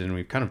interested in,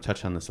 we've kind of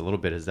touched on this a little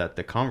bit, is that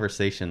the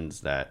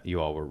conversations that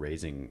you all were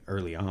raising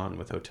early on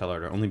with Hotel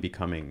Art are only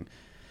becoming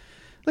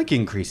like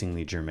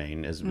increasingly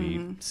germane as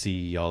we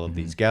see all of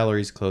these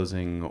galleries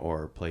closing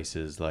or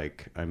places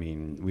like, I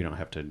mean, we don't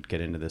have to get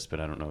into this, but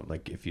I don't know,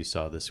 like if you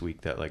saw this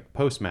week that like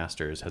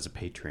Postmasters has a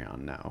Patreon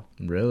now.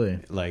 Really?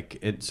 Like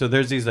it, so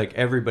there's these like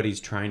everybody's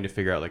trying to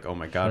figure out like, oh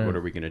my god, Sure. what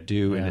are we going to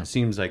do? And Yeah. it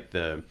seems like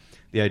the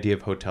idea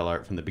of Hotel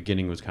Art from the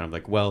beginning was kind of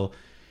like, well,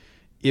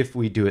 if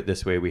we do it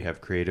this way, we have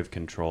creative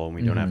control and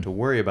we don't have to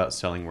worry about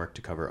selling work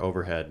to cover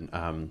overhead.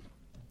 And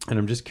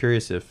I'm just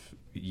curious if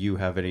you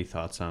have any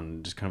thoughts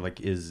on just kind of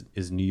like, is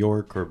New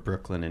York or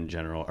Brooklyn in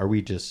general, are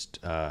we just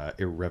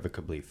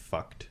irrevocably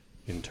fucked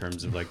in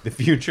terms of like the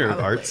future of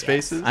art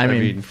spaces? I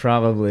mean,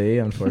 probably,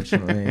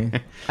 unfortunately.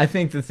 I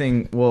think the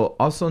thing, well,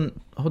 also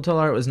Hotel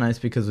Art was nice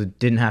because it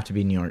didn't have to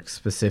be New York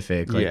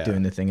specific, like Yeah.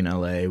 doing the thing in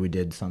LA. We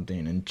did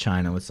something in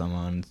China with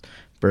someone,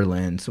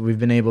 Berlin. So we've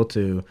been able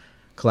to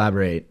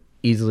collaborate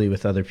easily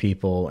with other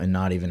people and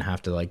not even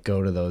have to like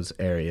go to those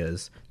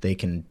areas. They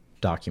can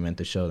document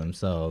the show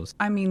themselves.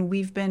 I mean,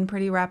 we've been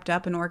pretty wrapped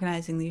up in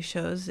organizing these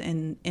shows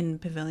in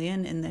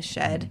Pavilion, in this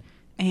shed.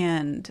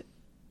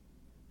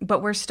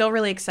 But we're still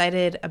really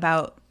excited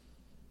about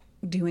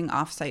doing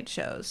offsite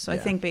shows. So I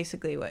think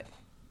basically what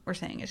we're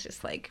saying is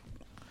just like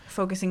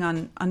focusing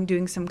on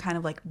doing some kind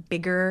of like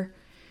bigger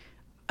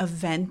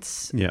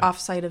events,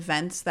 offsite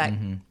events that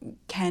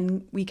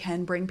we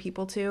can bring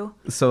people to.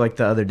 So like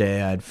the other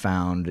day I'd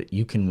found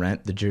you can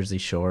rent the Jersey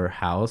Shore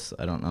house.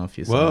 I don't know if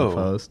you saw Whoa. the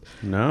post.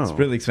 No. It's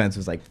really expensive.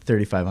 It's like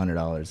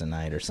 $3,500 a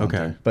night or something.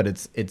 Okay. But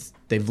it's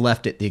they've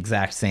left it the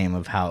exact same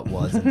of how it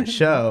was in the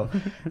show.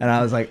 And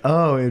I was like,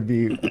 oh, it'd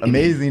be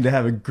amazing to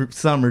have a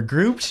summer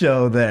group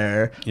show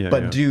there,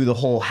 but do the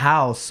whole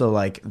house. So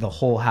like the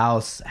whole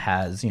house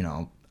has, you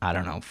know, I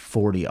don't know,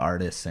 40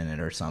 artists in it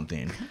or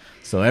something.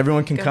 So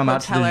everyone can come out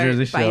to the Hotel Art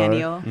Jersey Shore.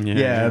 Biennial.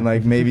 Yeah, and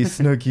like maybe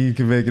Snooki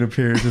could make an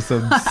appearance or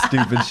some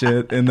stupid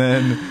shit. And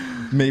then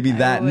maybe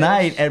that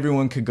night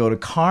everyone could go to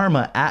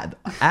Karma at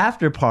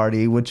after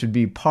party, which would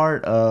be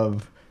part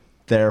of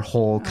their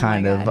whole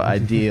kind of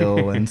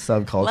ideal and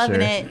subculture.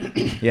 Loving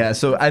it. Yeah,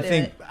 so I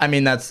think, it. I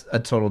mean, that's a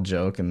total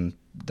joke and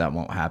that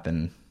won't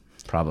happen.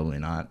 Probably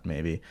not,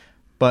 maybe.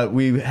 But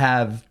we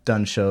have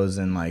done shows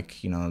in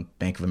like, you know,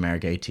 Bank of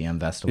America ATM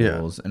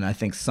festivals. And I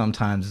think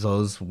sometimes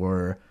those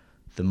were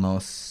the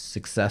most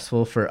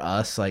successful for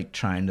us, like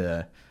trying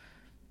to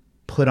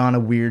put on a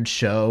weird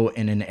show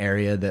in an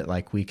area that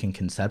like we can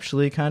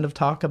conceptually kind of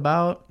talk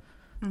about.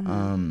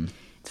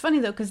 It's funny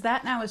though, because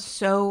that now is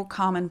so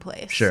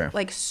commonplace. Sure.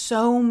 Like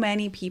so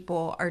many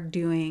people are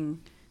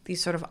doing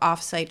these sort of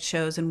offsite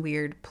shows in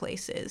weird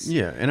places.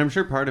 Yeah, and I'm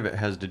sure part of it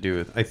has to do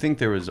with, I think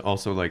there was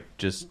also like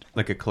just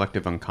like a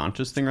collective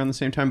unconscious thing around the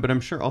same time, but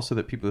I'm sure also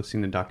that people have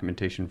seen the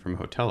documentation from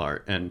Hotel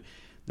Art and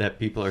that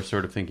people are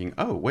sort of thinking,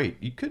 oh, wait,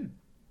 you can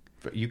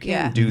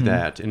do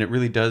that. And it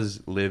really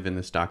does live in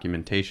this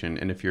documentation.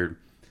 And if you're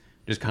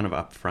just kind of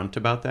upfront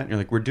about that, and you're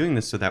like, we're doing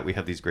this so that we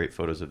have these great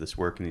photos of this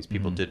work and these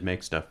people did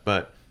make stuff,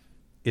 but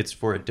it's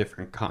for a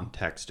different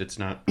context. It's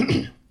not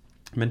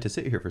meant to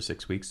sit here for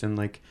 6 weeks and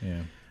like...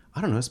 Yeah.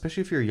 I don't know,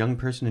 especially if you're a young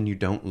person and you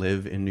don't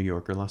live in New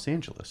York or Los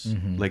Angeles.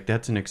 Like,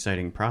 that's an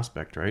exciting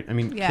prospect, right? I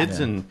mean, Yeah. kids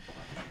in...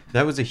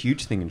 That was a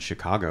huge thing in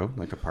Chicago,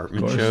 like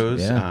apartment course,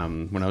 shows. yeah.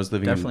 When I was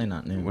living Definitely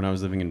not new. When I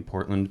was living in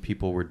Portland,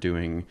 people were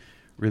doing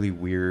really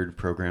weird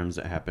programs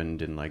that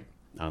happened in like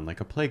on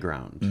like a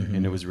playground,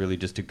 and it was really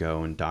just to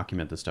go and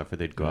document the stuff. Or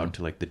they'd go out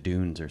to like the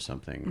dunes or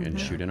something and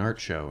shoot an art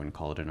show and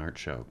call it an art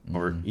show.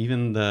 Or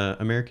even the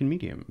American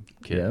Medium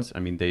kids. Yep. I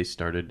mean, they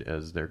started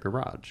as their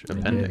garage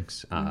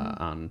appendix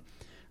on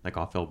like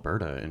off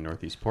Alberta in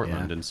Northeast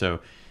Portland, Yeah. and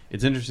so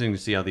it's interesting to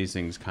see how these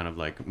things kind of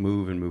like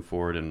move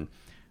forward. And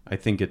I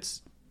think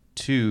it's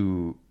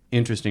too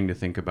interesting to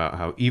think about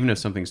how even if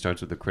something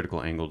starts with a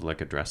critical angle to like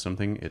address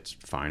something, it's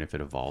fine if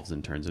it evolves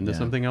and turns into Yeah.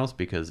 something else,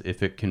 because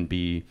if it can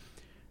be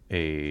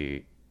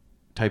a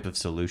type of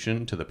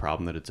solution to the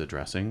problem that it's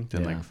addressing,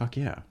 then Yeah. like fuck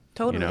yeah,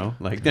 Totally. you know,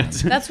 like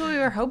that's That's what we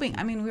were hoping.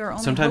 I mean, we were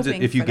only sometimes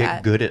hoping if you for get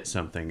that. good at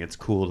something, it's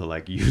cool to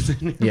like use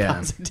it Yeah.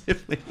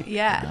 positively.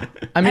 Yeah.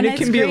 I mean, And it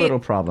it's can be great. a little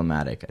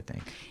problematic, I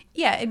think.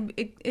 Yeah,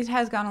 it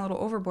has gone a little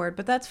overboard,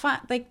 but that's fine.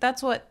 Like,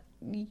 that's what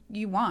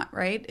you want,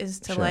 right? Is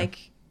to Sure.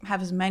 like have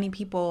as many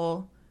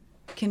people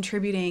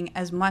contributing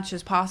as much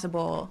as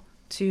possible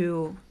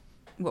to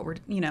what we're,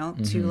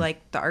 to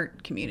like the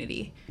art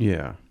community.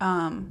 Yeah.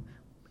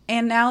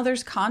 And now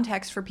there's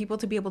context for people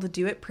to be able to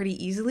do it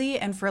pretty easily,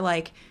 and for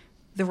like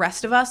the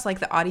rest of us, like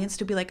the audience,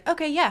 to be like,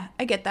 okay, yeah,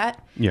 I get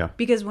that. Yeah.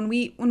 Because when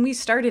we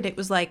started, it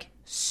was like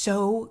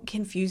so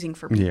confusing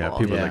for people. Yeah,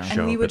 people Yeah. like And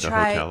show we up would at the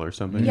try- hotel or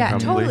something. Yeah,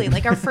 probably. totally.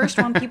 Like our first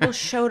one, people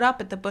showed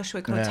up at the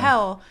Bushwick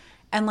Hotel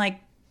and like,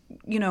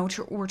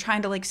 we're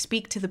trying to like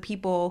speak to the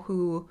people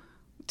who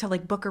to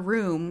like book a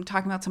room,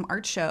 talking about some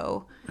art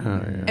show.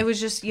 It was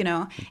just, Don't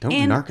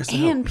and narc us out.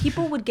 and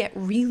people would get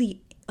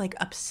really like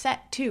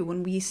upset too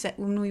when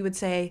we would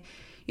say,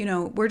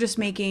 we're just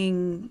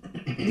making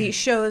these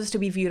shows to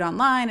be viewed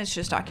online. It's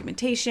just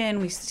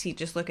documentation. We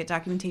just look at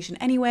documentation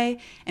anyway.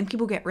 And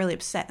people get really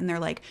upset and they're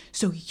like,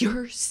 so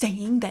you're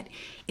saying that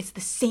it's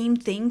the same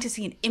thing to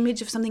see an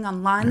image of something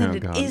online Oh, that it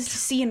God. is to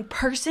see in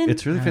person?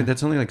 It's really funny.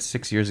 That's only like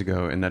 6 years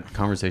ago, and that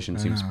conversation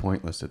seems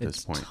pointless at this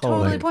It's point.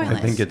 Totally Like, pointless.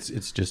 I think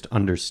it's just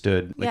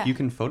understood. Like Yeah. you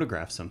can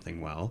photograph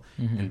something well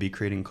and be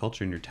creating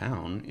culture in your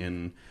town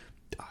in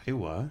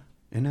Iowa,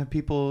 and have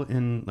people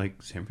in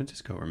like San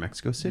Francisco or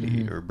Mexico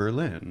City or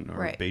Berlin or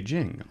Right.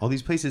 Beijing. All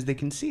these places they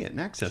can see it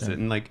and access it,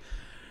 and like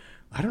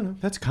I don't know,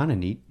 that's kind of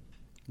neat.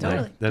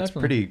 Totally. Like, that's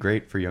Definitely. pretty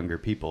great for younger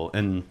people,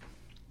 and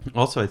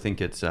also I think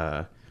it's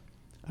I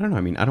don't know.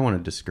 I mean, I don't want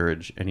to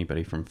discourage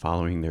anybody from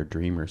following their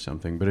dream or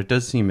something, but it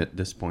does seem at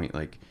this point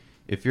like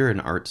if you're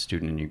an art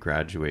student and you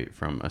graduate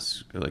from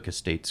like a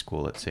state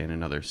school, let's say in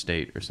another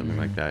state or something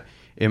like that,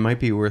 it might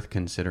be worth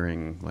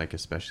considering, like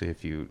especially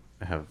if you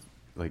have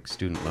like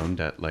student loan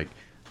debt, like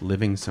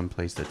living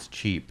someplace that's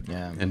cheap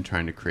Yeah. and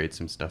trying to create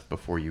some stuff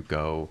before you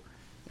go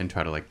and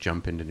try to like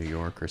jump into New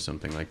York or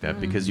something like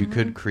that, because you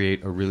could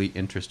create a really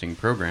interesting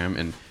program.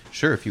 And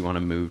sure, if you want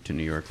to move to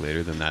New York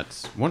later, then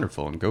that's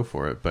wonderful and go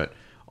for it. But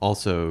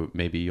also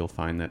maybe you'll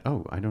find that,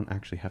 oh, I don't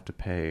actually have to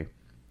pay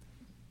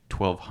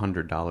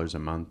 $1,200 a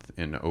month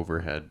in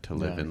overhead to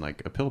live Yeah. in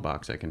like a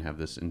pillbox. I can have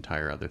this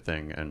entire other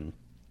thing, and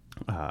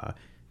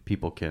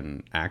people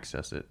can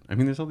access it. I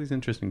mean, there's all these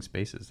interesting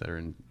spaces that are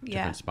in different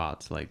Yeah.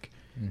 spots. Like,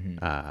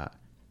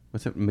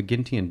 what's it?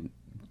 McGinty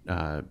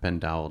and Ben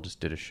Dowell just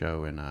did a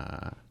show in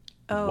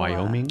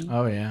Wyoming.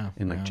 Oh, yeah.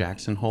 In like Yeah.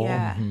 Jackson Hole,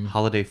 Yeah.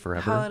 Holiday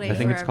Forever, Holiday I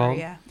think it's Forever, called.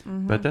 yeah.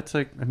 But that's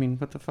like, I mean,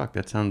 what the fuck?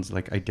 That sounds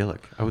like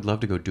idyllic. I would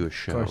love to go do a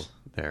show course.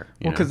 there.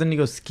 you Well, know? because then you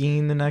go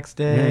skiing the next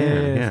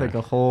day. Yeah. It's like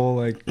a whole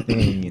like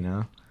thing, you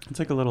know? it's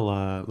like a little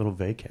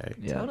vacay.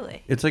 Yeah.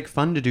 Totally. It's like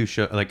fun to do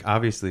show. Like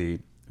obviously,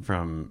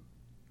 from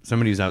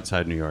somebody who's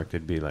outside New York,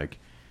 they'd be like,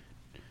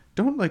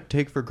 don't like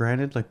take for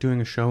granted like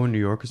doing a show in New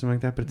York or something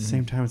like that. But at the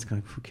same time, it's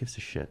like, who gives a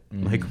shit?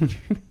 Like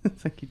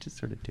it's like you just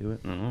sort of do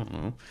it. I don't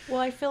know. Well,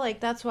 I feel like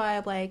that's why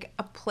like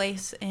a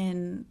place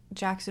in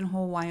Jackson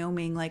Hole,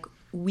 Wyoming, like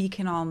we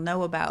can all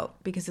know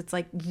about, because it's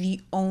like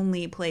the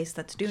only place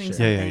that's doing Sure.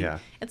 something. Yeah.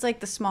 It's like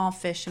the small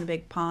fish in a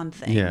big pond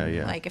thing.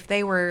 Yeah. Like if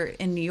they were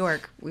in New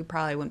York, we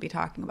probably wouldn't be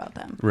talking about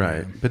them.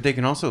 Right. But they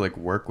can also like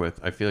work with,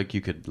 I feel like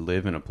you could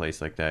live in a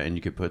place like that and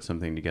you could put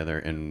something together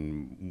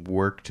and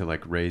work to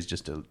like raise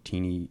just a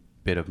teeny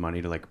bit of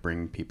money to like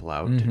bring people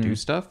out to do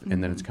stuff.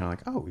 And then it's kind of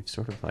like, oh, we've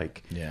sort of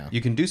like, Yeah.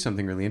 you can do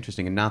something really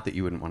interesting. And not that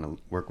you wouldn't want to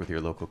work with your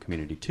local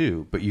community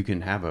too, but you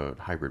can have a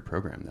hybrid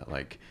program that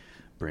like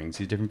brings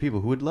these different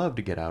people who would love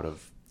to get out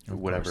of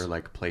whatever course.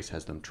 like place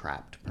has them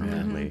trapped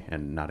permanently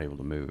and not able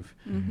to move.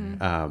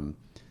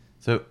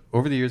 So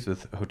over the years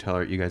with Hotel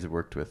Art, you guys have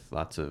worked with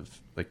lots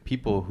of like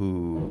people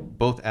who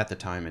both at the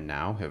time and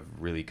now have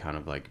really kind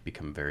of like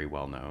become very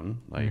well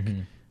known. Like,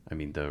 I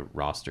mean, the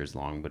roster's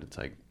long, but it's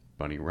like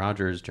Bunny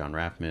Rogers, John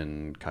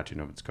Raffman, Katya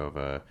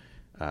Novitskova,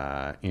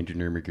 Andrew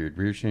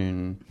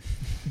Nurmagomedov,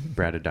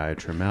 Brad Adiah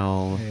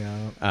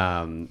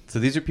Trammell. So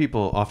these are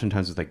people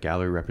oftentimes with like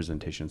gallery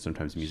representation,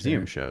 sometimes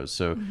museum shows.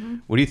 So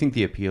what do you think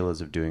the appeal is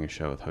of doing a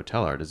show with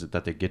Hotel Art? Is it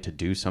that they get to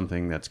do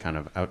something that's kind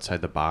of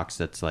outside the box,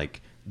 that's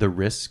like the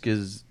risk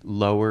is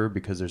lower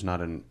because there's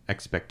not an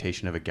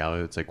expectation of a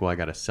gallery that's like, well, I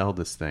got to sell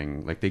this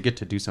thing. Like they get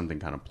to do something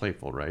kind of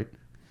playful, right?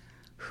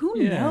 Who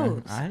Yeah,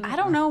 knows? I I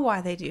don't know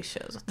why they do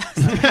shows with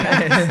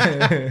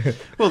us.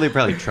 Well, they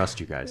probably trust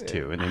you guys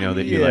too, and they know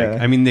that you Yeah.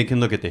 like. I mean, they can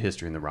look at the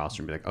history in the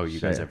roster and be like, "Oh, you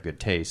guys Sure. have good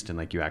taste, and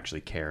like you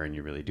actually care, and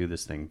you really do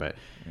this thing." But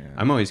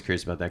I'm always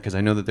curious about that because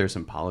I know that there's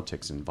some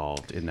politics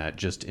involved in that,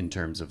 just in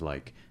terms of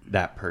like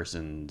that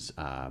person's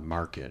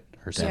market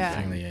or something.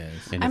 Definitely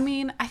is. And I if-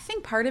 mean, I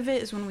think part of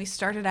it is when we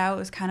started out, it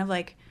was kind of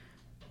like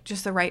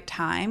just the right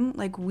time.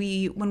 Like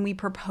when we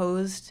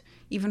proposed,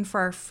 even for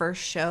our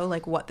first show,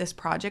 like what this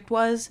project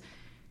was,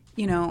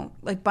 you know,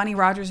 like Bunny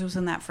Rogers was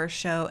in that first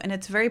show, and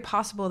it's very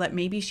possible that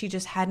maybe she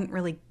just hadn't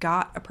really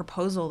got a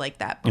proposal like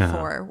that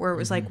before, where it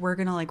was like, we're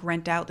gonna like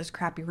rent out this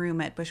crappy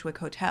room at Bushwick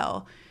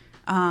Hotel.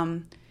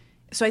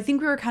 So I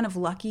think we were kind of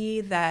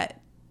lucky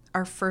that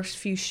our first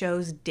few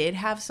shows did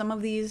have some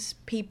of these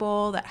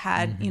people that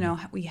had, you know,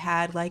 we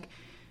had like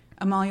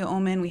Amalia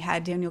Oman, we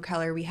had Daniel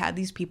Keller, we had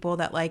these people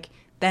that like,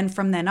 then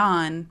from then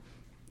on,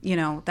 you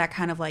know, that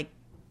kind of like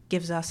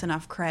gives us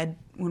enough cred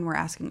when we're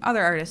asking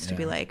other artists to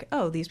be like,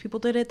 oh, these people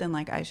did it, then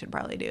like I should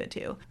probably do it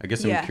too. I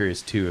guess I'm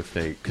curious too if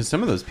they, because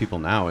some of those people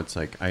now, it's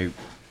like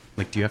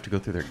do you have to go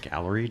through their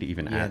gallery to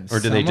even add, or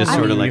do they some just of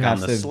sort of them like you on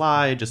have the to-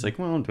 slide, just like,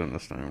 well, I'm doing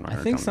this thing. I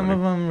think some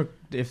of them,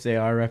 if they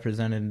are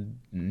represented,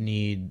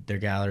 their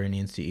gallery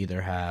needs to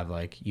either have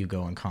like you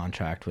go in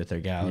contract with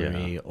their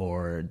gallery,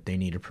 or they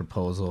need a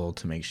proposal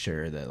to make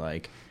sure that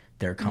like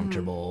they're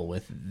comfortable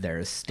with their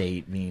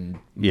estate being.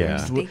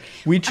 Yeah.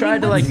 We try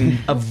to like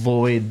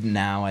avoid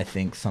now. I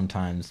think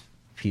sometimes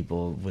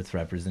people with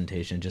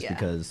representation just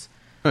because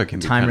Oh, it can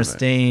be time kind of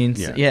restraints.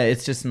 yeah. Yeah,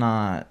 it's just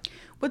not.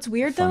 What's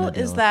weird fun though to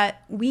deal is with.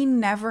 that we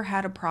never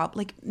had a problem.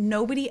 Like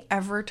nobody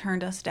ever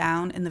turned us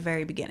down in the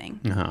very beginning.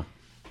 Uh-huh.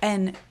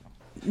 And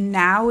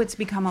now it's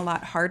become a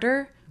lot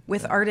harder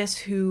with artists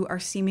who are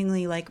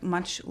seemingly like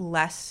much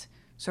less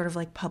sort of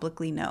like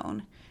publicly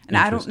known. And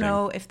I don't Interesting.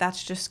 know if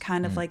that's just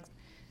kind of like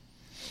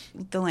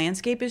the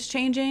landscape is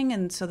changing,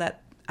 and so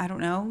that I don't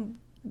know.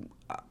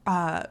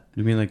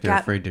 You mean like they're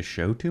Got- afraid to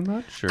show too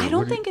much? Or I what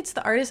don't do you- think it's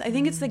the artists. I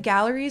think it's the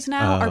galleries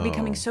now are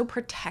becoming Oh. so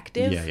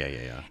protective.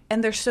 Yeah.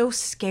 And they're so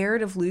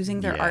scared of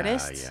losing their Yeah,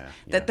 artists yeah.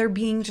 that they're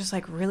being just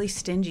like really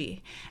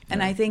stingy.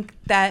 And I think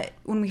that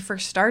when we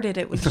first started,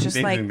 it was just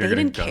They like think they they're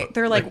didn't gonna care. go-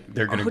 They're like, like,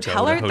 they're gonna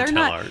hotel go to art. They're hotel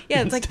not. art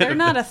Yeah, it's like instead they're of-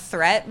 not a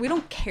threat. We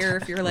don't care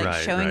if you're like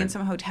Right, showing in right.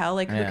 some hotel.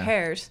 Like Yeah. who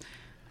cares?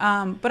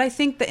 But I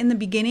think that in the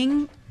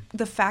beginning,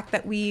 the fact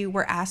that we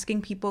were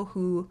asking people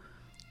who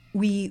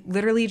we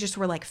literally just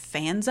were like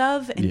fans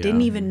of and Yeah.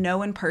 didn't even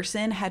know in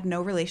person, had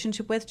no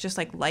relationship with, just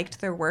like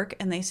liked their work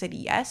and they said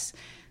yes,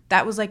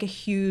 that was like a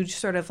huge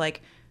sort of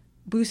like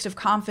boost of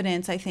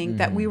confidence. I think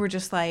that we were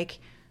just like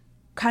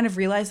kind of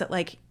realized that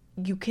like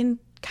you can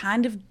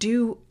kind of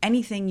do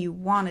anything you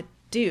want to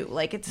do.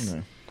 Like it's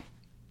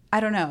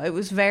I don't know, it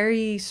was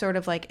very sort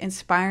of like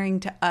inspiring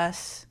to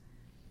us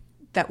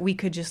that we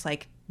could just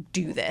like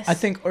do this. I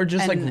think, or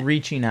just And- like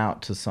reaching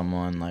out to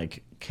someone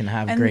like can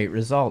have And- great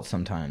results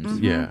sometimes.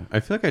 Yeah,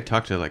 I feel like I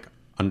talk to like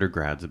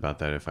undergrads about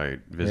that. If I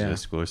visit Yeah. a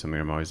school or something,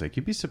 I'm always like,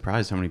 you'd be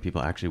surprised how many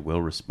people actually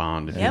will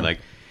respond. If you Yep. like,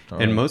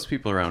 and most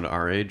people around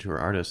our age who are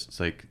artists,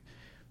 like,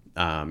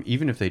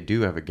 even if they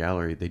do have a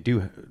gallery, they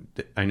do.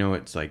 I know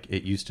it's like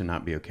it used to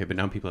not be okay, but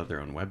now people have their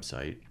own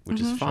website,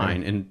 which is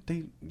fine, and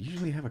they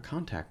usually have a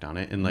contact on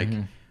it. And like,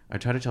 I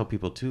try to tell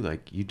people too,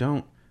 like, you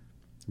don't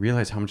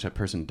realize how much that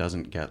person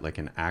doesn't get like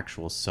an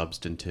actual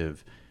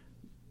substantive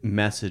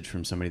message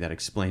from somebody that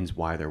explains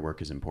why their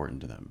work is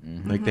important to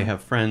them. Like they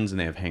have friends and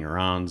they have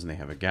hanger-ons and they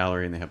have a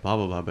gallery and they have blah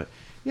blah blah. But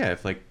yeah,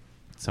 if like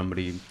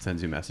somebody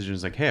sends you a message and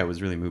is like, hey, I was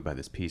really moved by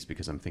this piece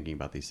because I'm thinking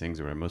about these things,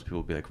 or whatever, most people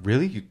will be like,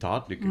 really, you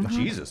thought?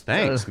 Jesus,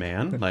 thanks,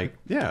 man. Like,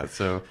 yeah.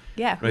 So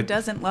yeah, who right.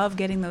 doesn't love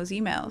getting those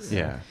emails?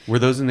 Yeah. Were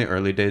those in the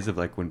early days of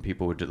like when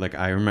people would like,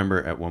 I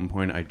remember at one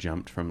point I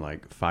jumped from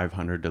like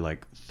 500 to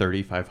like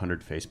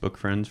 3,500 Facebook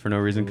friends for no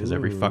reason because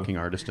every fucking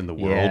artist in the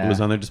world Yeah. was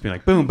on there just being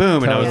like, boom,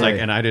 boom. And I was Totally.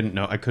 like, and I didn't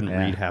know, I couldn't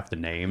Yeah. read half the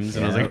names.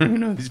 And I was Yeah. like, I don't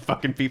know who these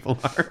fucking people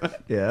are.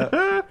 Yeah.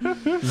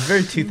 It was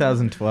very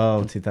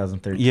 2012,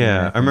 2013. Yeah.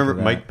 I think, remember for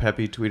that. Mike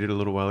Pepe tweeted a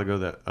little while ago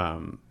that,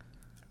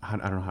 I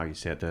don't know how you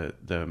say it,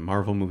 the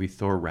Marvel movie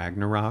Thor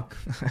Ragnarok,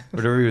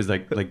 whatever. He was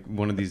like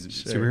one of these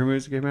superhero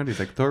movies that came out. He's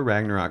like, Thor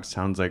Ragnarok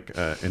sounds like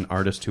an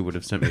artist who would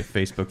have sent me a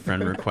Facebook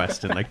friend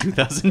request in like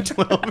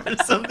 2012 or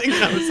something.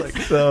 And I was like,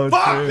 So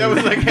fuck. true. That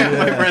was like half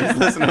my friends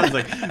listen. I was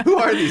like, who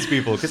are these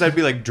people? Because I'd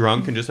be like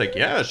drunk and just like,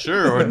 yeah,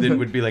 sure. Or they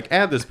would be like,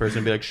 add this person.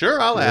 And be like, sure,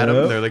 I'll add them.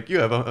 Yep. And they're like, you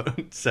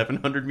have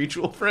 700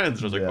 mutual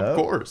friends. And I was like, of Yep.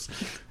 course,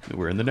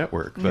 we're in the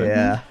network. But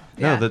Yeah.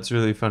 no, Yeah. that's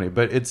really funny.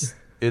 But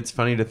it's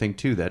funny to think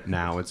too that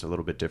now it's a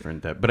little bit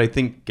different. But I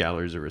think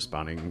galleries are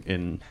responding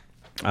in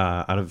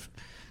out of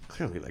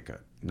clearly like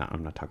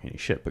I'm not talking any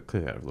shit, but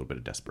clearly out of a little bit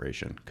of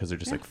desperation because they're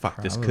just like,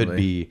 fuck, this could probably.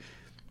 be.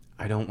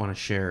 I don't want to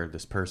share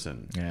this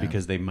person Yeah.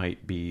 because they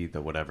might be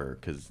the whatever.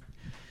 Because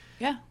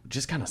Yeah. it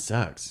just kind of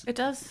sucks. It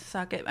does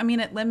suck. I mean,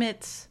 it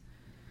limits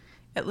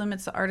it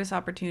limits the artist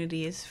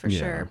opportunities for Yeah.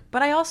 sure.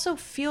 But I also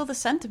feel the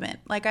sentiment.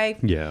 Like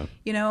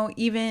you know,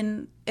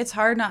 even it's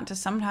hard not to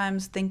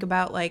sometimes think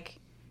about like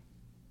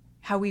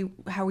how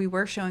we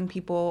were showing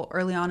people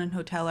early on in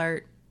hotel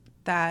art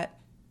that,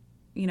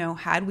 you know,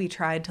 had we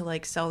tried to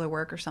like sell their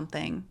work or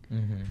something,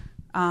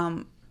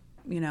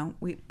 you know,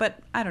 but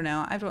I don't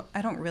know.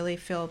 I don't really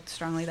feel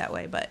strongly that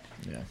way, but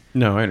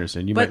No, I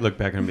understand. You But- might look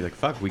back and be like,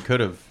 "Fuck, we could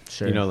have."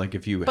 Sure. You know, like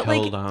if you But,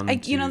 held like, on.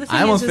 you know, to- the thing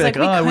I almost is feel like,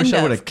 we oh, I wish I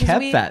couldn't would have, have 'cause kept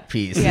we- that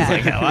piece. Yeah.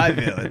 It's like how I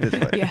feel at this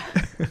point.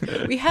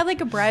 Yeah. We had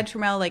like a Brad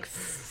Trammell like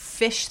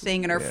fish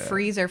thing in our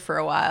freezer for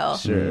a while.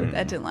 Sure.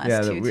 That didn't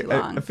last too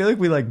long. I feel like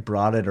we like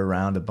brought it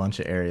around a bunch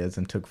of areas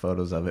and took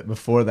photos of it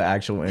before the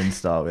actual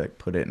install. We like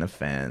put it in a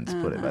fence,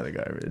 put it by the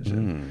garbage.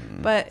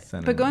 and But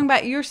send but it going in.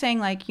 back, you were saying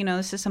like, you know,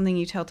 this is something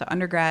you tell to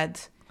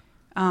undergrads.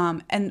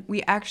 And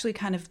we actually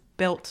kind of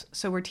built,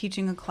 so we're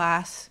teaching a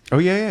class Oh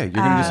yeah. You're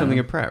gonna do something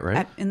at Pratt,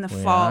 right? in the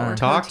fall. are. We're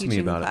Talk to me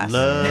co-teaching a about it. class.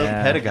 Love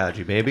Yeah.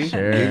 pedagogy, baby.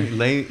 Sure.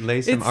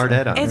 Lay some art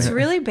ed on It's it.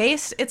 really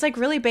based. It's like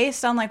really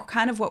based on like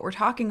kind of what we're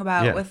talking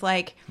about Yeah. with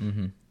like,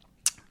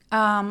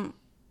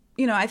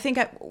 you know, I think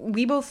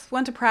we both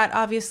went to Pratt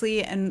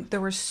obviously, and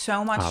there was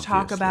so much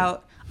talk Obviously.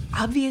 about.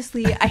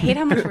 Obviously, I hate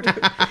how much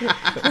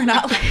we're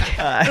not like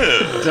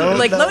Don't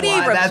like know Lodi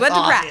why Abrams that's went to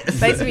obvious.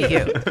 Pratt. Nice to meet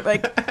you.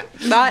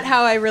 Like not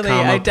how I really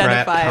Comma,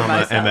 identify Pratt, comma,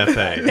 myself.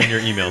 MFA in your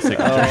email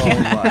signature.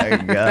 Oh my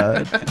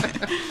god,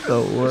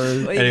 the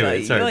worst.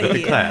 Anyway, sorry, but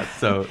the class.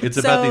 So it's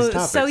about these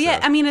topics. So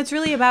yeah, so- I mean, it's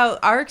really about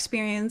our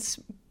experience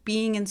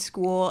being in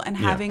school and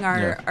having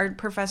Yeah. our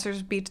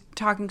professors be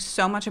talking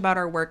so much about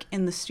our work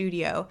in the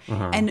studio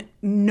Uh-huh. and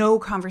no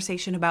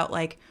conversation about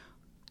like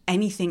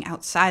anything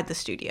outside the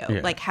studio, Yeah.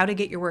 like how to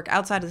get your work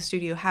outside of the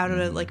studio, how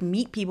to like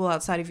meet people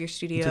outside of your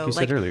studio, like you said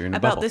like earlier, in a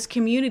about bubble. this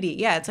community.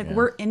 Yeah, it's like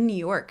we're in New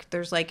York.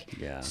 There's like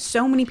Yeah.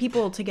 so many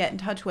people to get in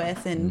touch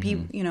with and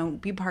be, you know,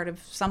 be part of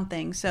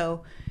something.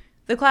 So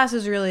the class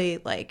is really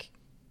like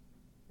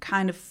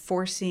kind of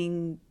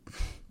forcing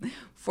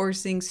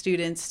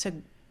students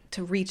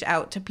to reach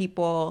out to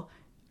people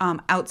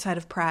outside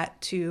of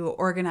Pratt to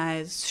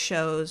organize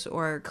shows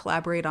or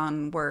collaborate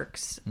on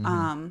works.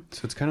 So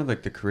it's kind of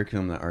like the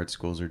curriculum that art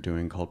schools are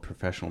doing called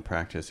professional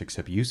practice,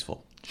 except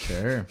useful.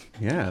 Sure.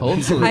 Yeah.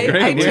 Hopefully.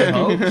 I took-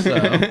 hope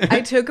so. I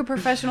took a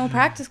professional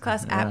practice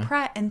class at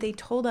Pratt, and they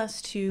told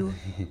us to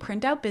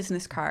print out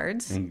business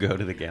cards, And go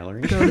to the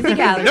gallery. go to the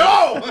gallery.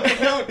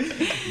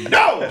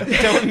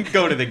 Don't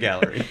go to the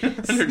gallery.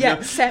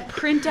 Yeah,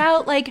 print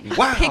out like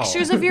Wow.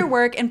 pictures of your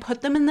work and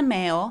put them in the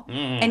mail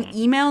and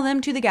email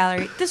them to the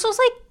gallery. This was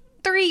like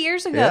 3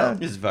 years ago. Yeah.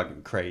 This is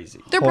fucking crazy.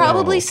 They're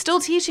probably still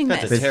teaching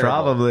That's this. a They terrible.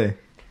 probably.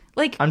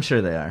 Like, I'm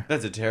sure they are.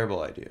 That's a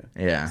terrible idea.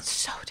 Yeah.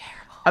 so terrible.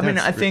 I mean,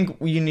 That's I think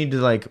you need to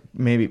like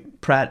maybe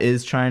Pratt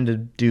is trying to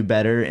do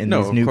better in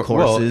these of new course.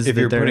 courses. Well, if that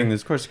you're they're- putting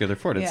this course together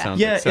for it, it Yeah. sounds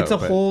yeah, like so, it's a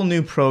but- whole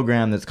new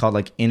program that's called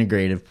like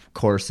integrative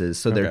courses.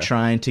 So they're Okay.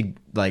 trying to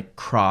like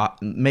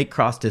make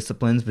cross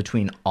disciplines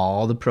between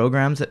all the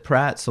programs at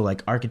Pratt. So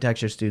like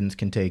architecture students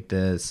can take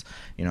this,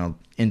 you know,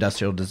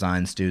 industrial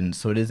design students.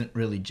 So it isn't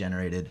really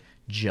generated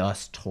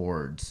just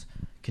towards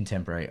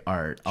contemporary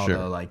art, Sure.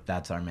 although like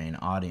that's our main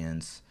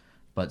audience.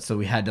 But so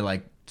we had to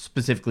like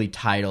specifically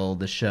title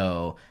the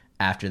show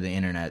after the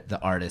internet, the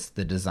artist,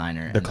 the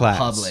designer, and class. the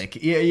public.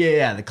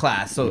 Yeah, the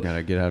class. So You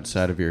gotta get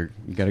outside of your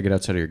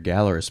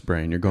gallerist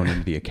brain. You're going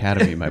into the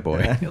academy, my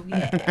boy. Oh,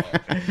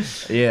 yeah.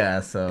 yeah,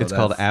 so It's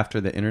called that's-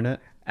 After the Internet.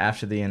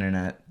 After the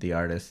internet, the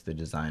artist, the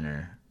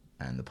designer,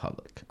 and the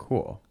public.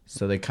 Cool.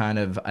 So they kind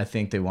of, I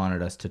think they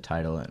wanted us to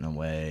title it in a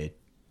way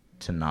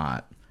to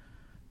not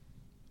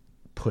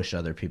push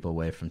other people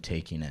away from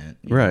taking it.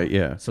 you Right, know?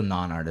 yeah. So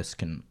non-artists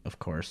can, of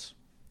course,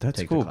 That's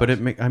take the cool. But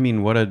class. I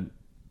mean,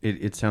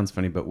 it sounds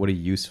funny, but what a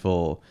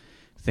useful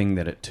thing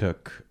that it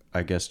took,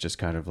 I guess, just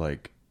kind of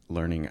like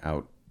learning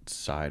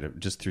outside of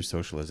just through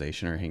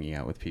socialization or hanging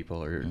out with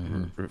people or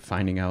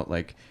finding out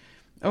like,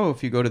 oh,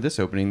 if you go to this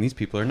opening, these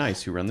people are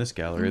nice who run this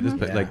gallery or this,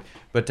 but Yeah.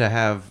 but to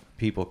have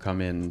people come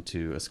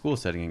into a school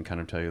setting and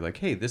kind of tell you like,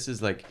 hey, this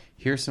is like,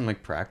 here's some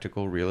like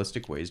practical,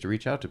 realistic ways to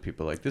reach out to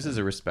people. Like this is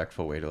a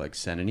respectful way to like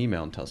send an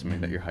email and tell somebody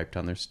that you're hyped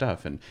on their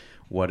stuff. And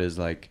what is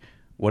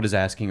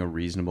asking a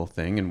reasonable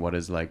thing and what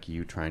is like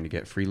you trying to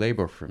get free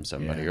labor from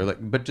somebody or like,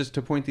 but just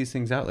to point these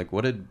things out, like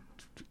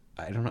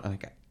I don't know,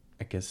 like,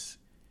 I guess,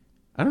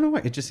 I don't know why.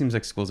 It just seems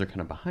like schools are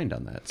kind of behind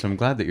on that. So I'm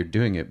glad that you're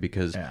doing it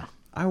because Yeah.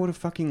 I would have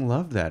fucking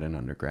loved that in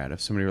undergrad.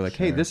 If somebody were like,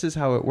 hey, this is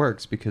how it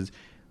works, because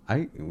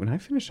when I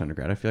finished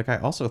undergrad, I feel like I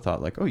also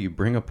thought like, oh, you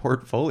bring a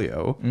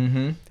portfolio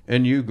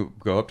and you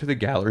go up to the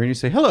gallery and you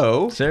say,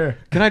 hello, Sure.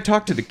 can I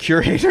talk to the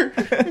curator?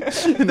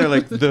 And they're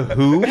like, the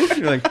who?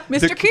 You're like,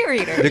 Mr.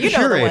 Curator, the you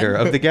know the curator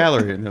one." of the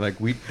gallery. And they're like,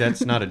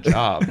 that's not a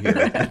job here.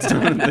 It's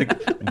not,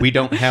 like, we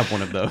don't have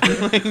one of those.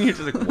 Like, you're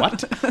just like,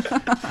 what?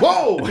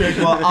 Whoa!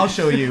 well, I'll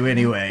show you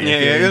anyway. Yeah,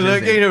 if you're it's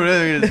like, interested. you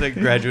know, it's like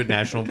graduate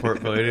national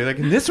portfolio. You're like,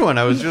 in this one,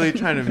 I was really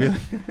trying to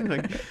be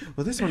like,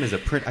 well, this one is a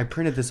print. I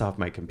printed this off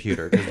my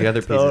computer because the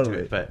other piece to Totally.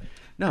 it. But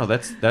no,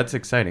 that's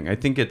exciting. I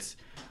think it's,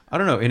 I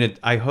don't know. And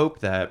I hope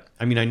that,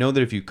 I mean, I know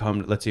that if you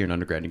come, let's say you're an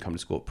undergrad and you come to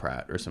school at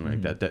Pratt or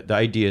something like that, the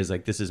idea is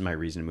like, this is my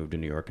reason to move to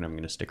New York and I'm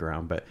going to stick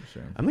around. But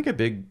I'm like a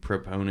big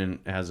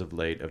proponent as of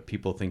late of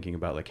people thinking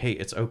about like, hey,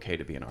 it's okay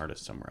to be an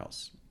artist somewhere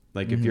else.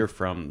 Like if you're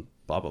from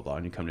blah, blah, blah,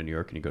 and you come to New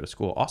York and you go to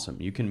school, awesome.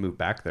 You can move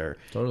back there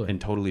and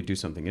totally do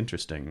something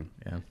interesting.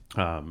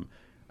 Yeah.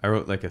 I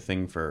wrote like a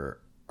thing for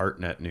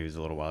ArtNet News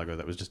a little while ago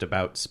that was just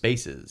about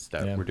spaces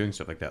that were doing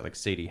stuff like that, like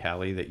Sadie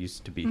Halley that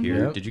used to be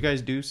here. Yep. Did you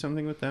guys do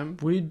something with them?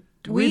 We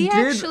did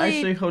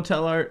actually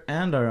hotel art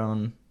and our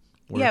own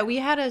work. Yeah, we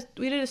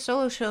did a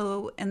solo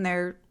show in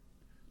their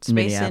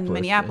space in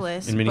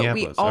Minneapolis. In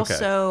Minneapolis, but we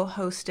also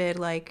hosted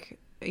like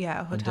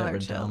a hotel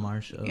art show. Del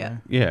Mar show.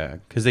 Yeah,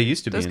 because they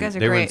used to Those be guys are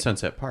they were in great.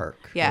 Sunset Park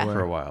Yeah.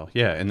 for a while.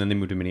 Yeah, and then they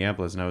moved to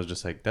Minneapolis, and I was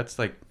just like, that's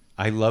like,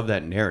 I love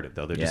that narrative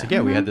though. They're just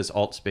like, we had this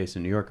alt space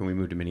in New York and we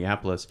moved to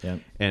Minneapolis. Yep.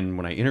 And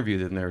when I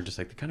interviewed them, they were just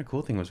like, the kind of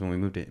cool thing was when we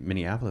moved to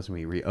Minneapolis and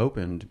we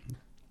reopened,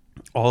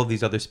 all of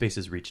these other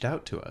spaces reached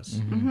out to us.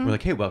 We're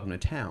like, hey, welcome to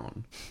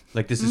town.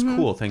 Like, this is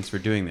cool. Thanks for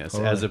doing this.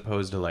 Totally. As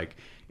opposed to like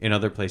in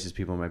other places,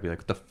 people might be like,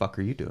 what the fuck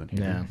are you doing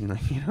here? Yeah.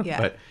 Like, you know? Yeah.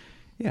 But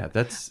yeah,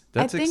 that's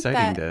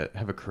exciting to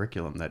have a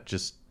curriculum that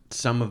just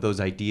some of those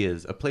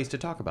ideas, a place to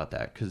talk about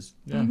that, because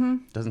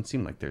it doesn't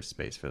seem like there's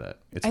space for that.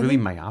 It's really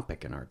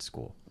myopic in art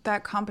school.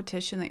 That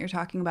competition that you're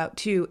talking about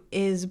too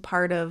is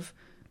part of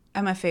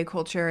MFA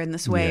culture in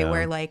this way,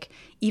 where like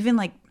even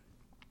like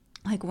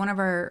one of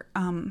our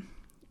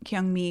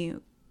Kyung Mi,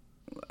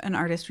 an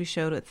artist we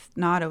showed with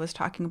Nada, was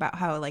talking about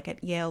how like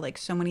at Yale, like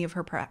so many of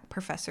her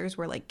professors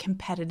were like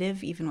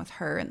competitive even with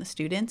her and the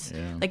students.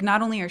 Like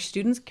not only are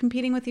students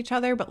competing with each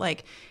other, but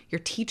like your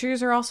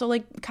teachers are also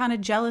like kind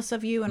of jealous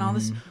of you and all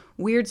this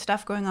weird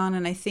stuff going on.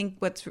 And I think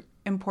what's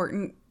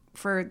important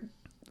for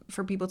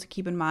people to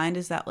keep in mind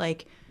is that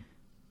like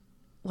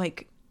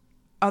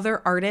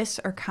other artists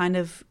are kind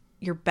of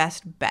your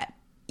best bet.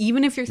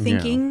 Even if you're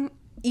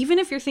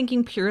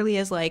thinking purely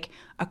as like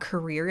a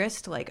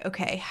careerist, like,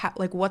 okay,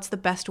 like what's the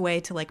best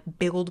way to like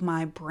build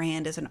my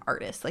brand as an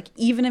artist? Like,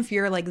 even if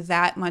you're like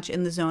that much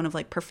in the zone of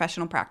like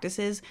professional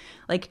practices,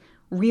 like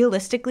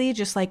realistically,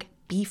 just like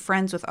be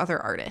friends with other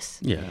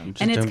artists. Yeah.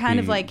 And it's kind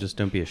of like, just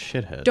don't be a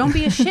shithead. Don't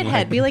be a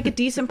shithead. Be like a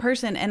decent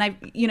person. And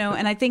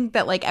I think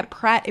that like at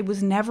Pratt, it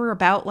was never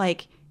about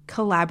like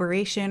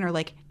collaboration or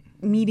like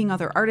meeting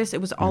other artists.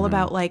 It was all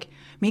about like,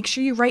 make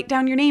sure you write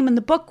down your name in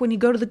the book when you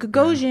go to the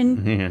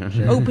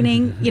Gagosian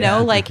opening, you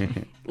know,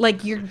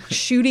 like you're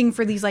shooting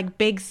for these like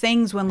big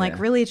things when like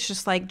really it's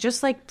just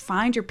like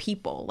find your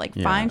people, like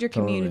find your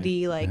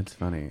community. Like, that's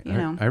funny. You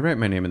know, I write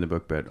my name in the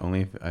book, but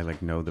only if I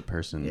like know the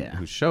person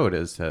whose show it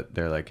is, that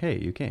they're like, hey,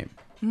 you came.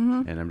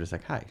 And I'm just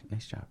like, hi,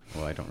 nice job.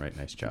 Well, I don't write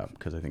nice job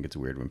because I think it's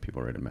weird when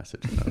people write a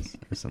message in those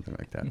or something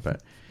like that.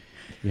 But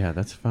yeah,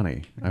 that's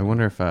funny. I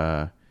wonder if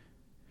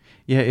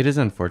yeah, it is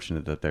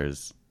unfortunate that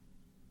there's,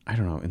 I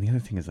don't know. And the other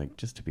thing is like,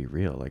 just to be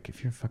real, like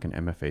if you're a fucking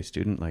MFA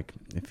student, like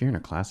if you're in a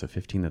class of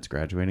 15 that's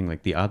graduating,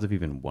 like the odds of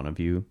even one of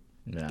you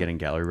getting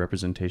gallery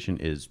representation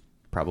is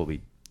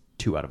probably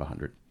 2 out of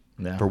 100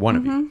 for one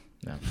of you.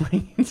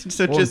 Yeah.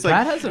 So well, just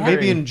like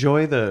maybe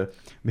enjoy the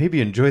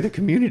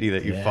community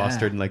that you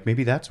fostered, and like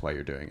maybe that's why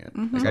you're doing it.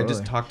 Like I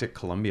just talked at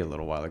Columbia a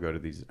little while ago to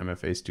these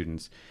MFA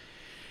students.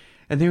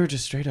 And they were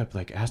just straight up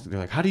like asking, they're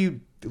like, how do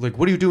you, like,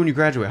 what do you do when you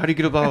graduate? How do you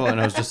get a blah, blah, blah?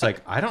 And I was just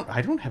like, I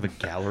don't have a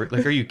gallery.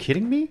 Like, are you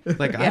kidding me?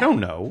 Like, I don't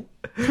know.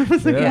 I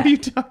was like, what are you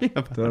talking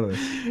about? Totally.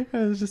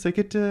 I was just like,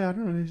 I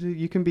don't know.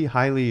 You can be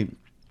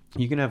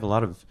you can have a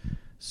lot of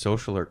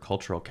social or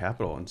cultural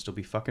capital and still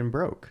be fucking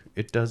broke.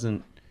 It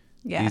doesn't,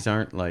 these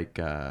aren't like,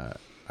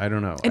 I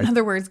don't know. In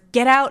other words,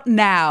 get out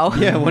now.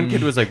 Yeah, one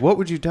kid was like, what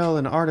would you tell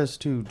an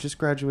artist who just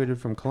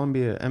graduated from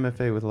Columbia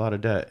MFA with a lot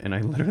of debt? And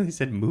I literally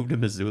said, move to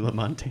Missoula,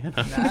 Montana.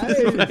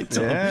 Nice.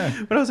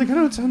 But I was like, I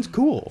know, it sounds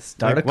cool.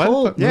 Start a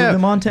cult. Move to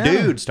Montana.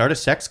 Dude, start a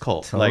sex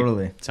cult.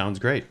 Totally. Like, sounds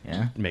great.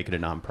 Yeah. Make it a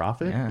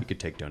nonprofit. Yeah. You could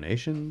take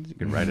donations. You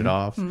can write it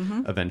off.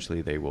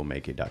 Eventually, they will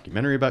make a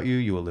documentary about you.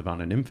 You will live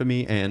on in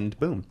infamy. And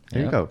boom,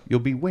 there you go. You'll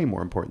be way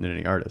more important than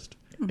any artist.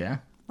 Yeah.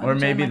 Or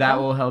maybe that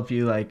will help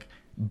you, like,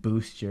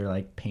 boost your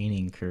like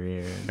painting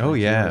career. Oh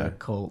like yeah, you're a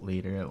cult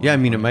leader. Yeah, I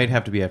mean, it might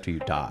have to be after you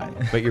die,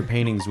 but your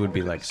paintings would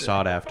be like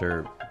sought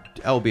after,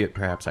 albeit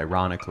perhaps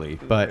ironically.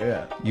 But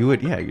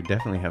you'd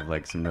definitely have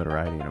like some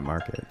notoriety in a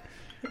market.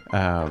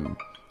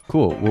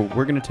 Cool. Well,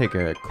 we're gonna take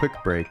a quick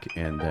break,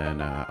 and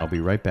then I'll be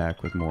right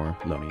back with more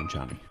Loney and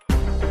Johnny.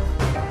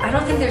 I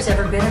don't think there's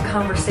ever been a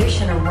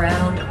conversation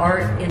around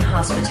art in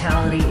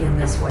hospitality in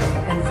this way,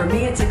 and for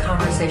me, it's a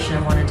conversation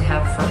I wanted to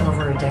have for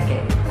over a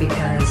decade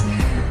because.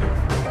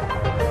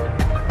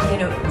 You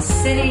know,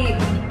 city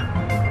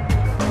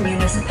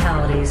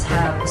municipalities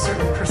have a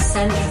certain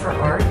percent for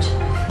art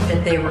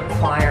that they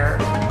require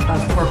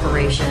of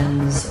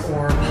corporations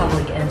or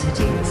public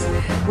entities.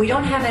 We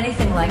don't have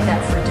anything like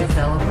that for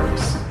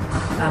developers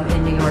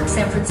in New York.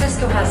 San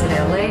Francisco has it,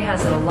 LA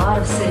has it, a lot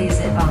of cities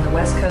on the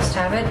West Coast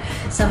have it,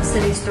 some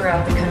cities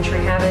throughout the country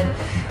have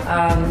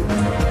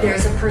it.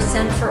 There's a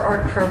percent for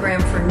art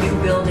program for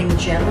new building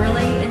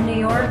generally in New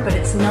York, but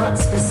it's not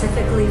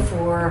specifically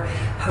for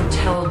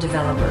hotel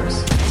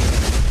developers.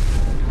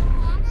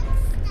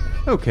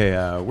 Okay,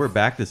 we're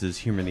back. This is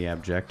Humor the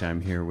Abject. I'm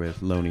here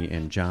with Loney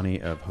and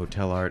Johnny of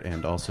Hotel Art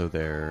and also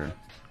their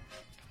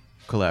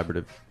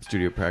collaborative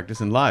studio practice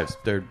and lives.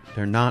 They're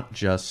not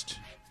just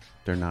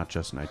an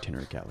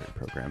itinerant gallery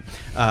program.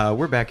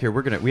 We're back here.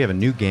 We have a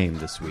new game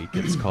this week.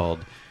 It's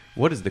called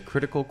 "What is the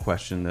critical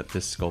question that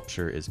this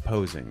sculpture is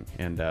posing?"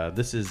 And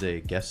this is a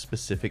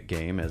guest-specific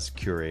game. As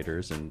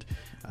curators and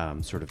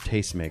sort of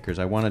tastemakers,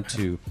 I wanted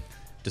to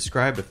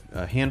describe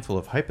a handful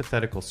of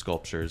hypothetical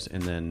sculptures,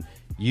 and then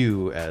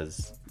you,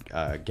 as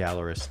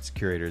gallerists,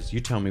 curators,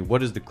 you tell me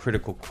what is the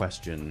critical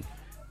question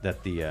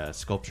that the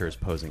sculpture is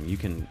posing. You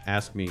can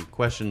ask me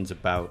questions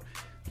about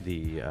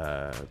the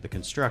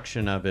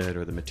construction of it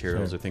or the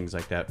materials or things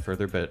like that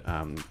further, but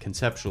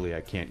conceptually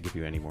I can't give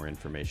you any more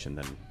information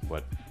than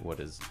what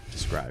is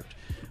described.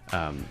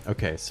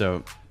 Okay,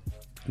 so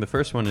the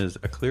first one is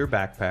a clear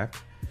backpack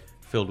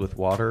filled with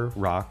water,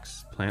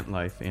 rocks, plant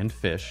life, and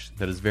fish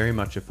that is very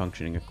much a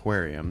functioning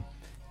aquarium,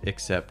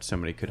 except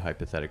somebody could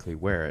hypothetically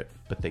wear it,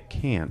 but they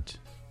can't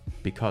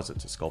because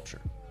it's a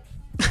sculpture.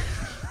 So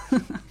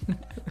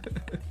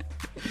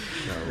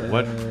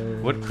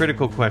what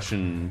critical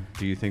question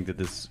do you think that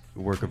this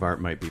work of art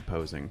might be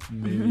posing?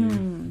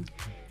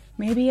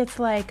 Maybe it's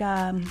like,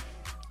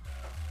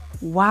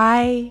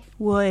 why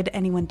would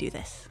anyone do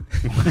this?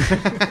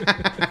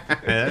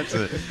 That's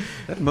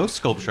most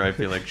sculpture, I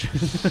feel like.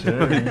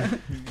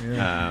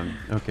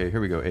 Okay, here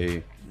we go.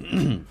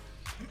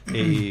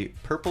 A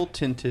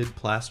purple-tinted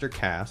plaster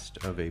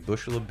cast of a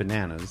bushel of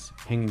bananas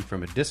hanging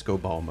from a disco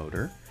ball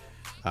motor,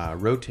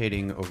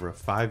 rotating over a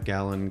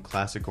 5-gallon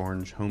classic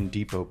orange Home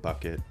Depot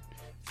bucket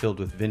filled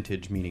with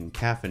vintage, meaning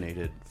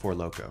caffeinated, Four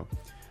Loko.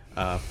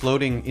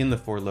 Floating in the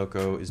Four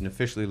Loko is an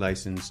officially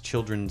licensed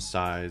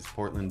children's-size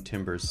Portland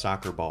Timbers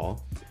soccer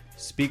ball.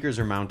 Speakers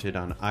are mounted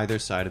on either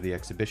side of the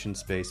exhibition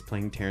space,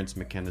 playing Terence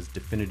McKenna's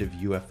definitive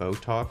UFO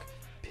talk,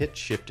 pitch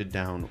shifted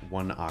down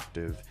 1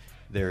 octave.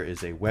 There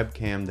is a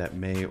webcam that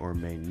may or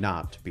may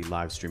not be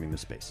live streaming the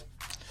space.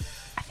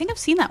 I think I've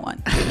seen that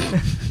one.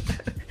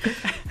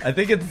 I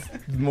think it's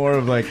more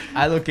of like,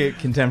 I look at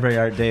contemporary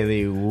art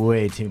daily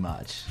way too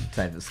much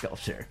type of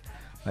sculpture.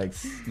 Like,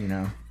 you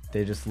know,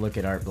 they just look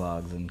at art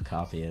blogs and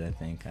copy it, I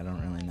think. I don't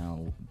really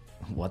know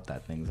what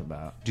that thing's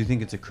about. Do you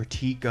think it's a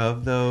critique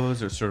of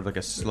those, or sort of like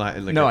a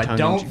slight? Like no, I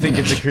don't think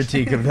it's a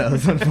critique of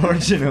those,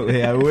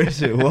 unfortunately. I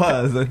wish it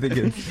was. I think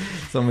it's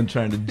someone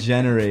trying to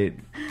generate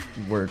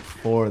work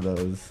for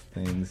those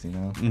things, you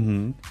know?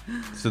 Mm-hmm.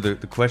 So the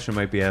question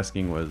might be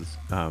asking was,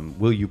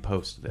 will you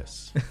post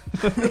this?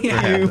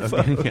 Yeah. You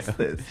post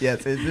this.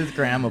 Yes, is this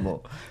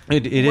grammable?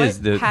 It What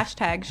is. The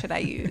hashtag should I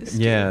use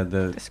Yeah,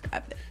 to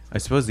describe it? I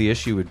suppose the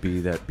issue would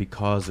be that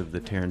because of the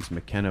Terence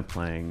McKenna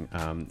playing,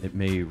 it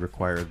may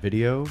require a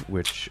video,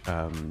 which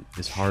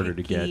is harder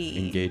to get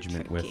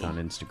engagement with on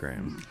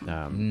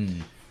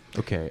Instagram.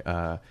 Okay,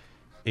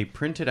 a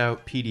printed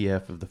out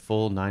PDF of the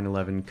full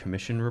 9/11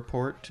 Commission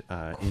report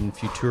in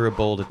Futura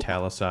bold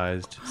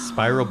italicized,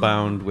 spiral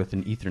bound with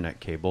an Ethernet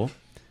cable,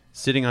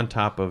 sitting on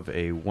top of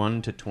a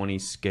 1:20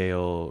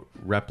 scale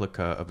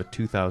replica of a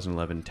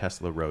 2011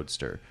 Tesla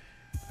Roadster.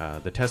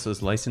 The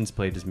Tesla's license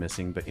plate is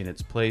missing, but in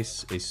its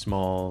place, a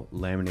small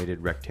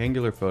laminated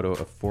rectangular photo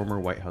of former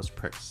White House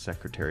Press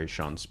Secretary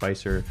Sean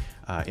Spicer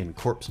in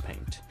corpse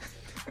paint.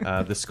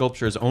 The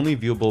sculpture is only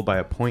viewable by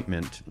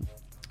appointment,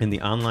 and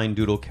the online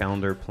Doodle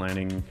calendar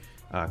planning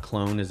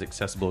clone is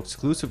accessible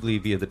exclusively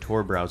via the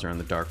Tor browser on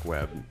the dark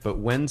web. But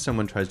when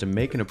someone tries to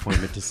make an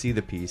appointment to see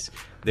the piece,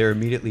 they're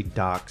immediately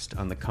doxxed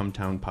on the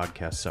Cumtown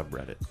podcast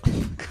subreddit.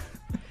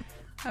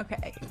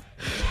 Okay.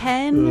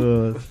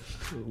 10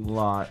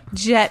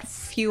 jet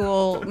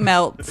fuel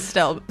melt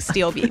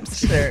steel beams.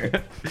 Sure.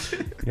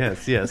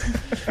 Yes.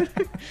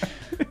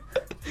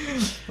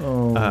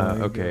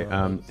 Okay.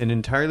 An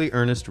entirely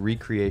earnest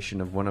recreation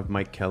of one of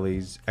Mike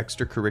Kelly's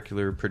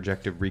extracurricular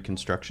projective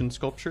reconstruction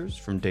sculptures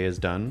from Day Is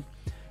Done.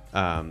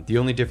 The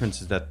only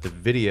difference is that the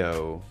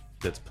video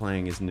that's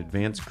playing is an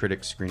advanced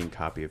critic screening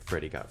copy of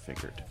Freddy Got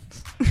Fingered.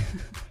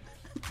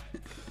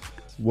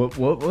 What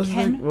was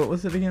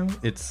it again?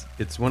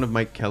 It's one of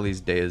Mike Kelly's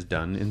Day Is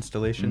Done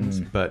installations,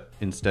 but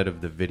instead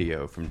of the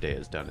video from Day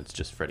Is Done, it's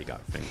just Freddy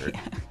Got Fingered.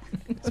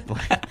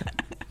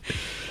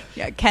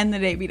 Yeah, Can the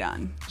Day Be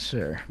Done?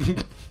 Sure.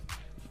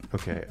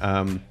 Okay.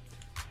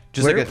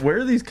 Where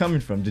are these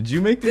coming from? Did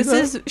you make these up?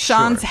 This is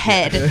Sean's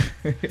head.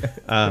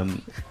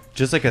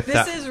 Just like a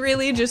This is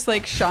really just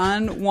like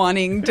Sean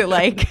wanting to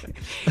like.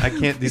 I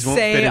can't. These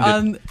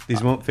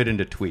won't fit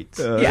into tweets.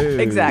 Yeah,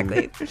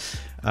 exactly.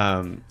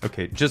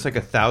 Okay, just like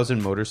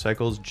 1,000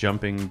 motorcycles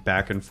jumping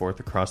back and forth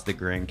across the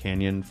Grand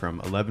Canyon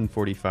from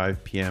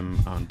 11:45 p.m.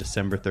 on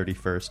December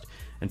 31st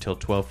until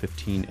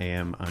 12:15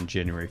 a.m. on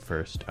January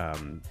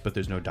 1st. But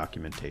there's no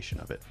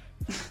documentation of it.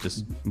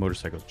 Just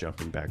motorcycles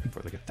jumping back and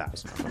forth, like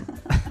 1,000 of them.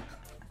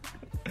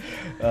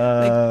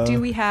 Like, do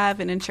we have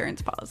an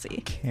insurance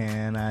policy?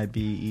 Can I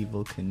be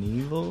Evel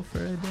Knievel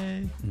for a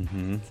day?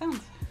 Mm-hmm.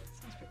 Sounds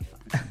pretty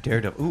fun.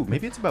 Daredevil. Ooh,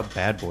 maybe it's about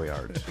bad boy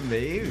art.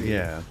 Maybe.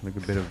 Yeah, like a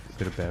bit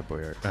of bad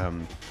boy art.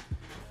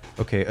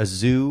 Okay, a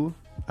zoo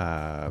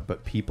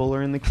but people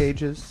are in the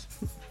cages.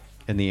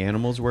 And the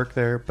animals work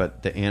there,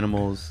 but the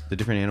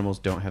different animals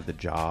don't have the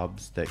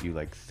jobs that you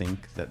like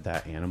think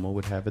that animal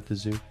would have at the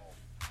zoo.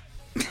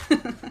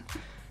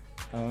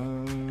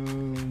 Oh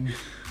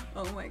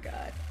my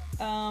god.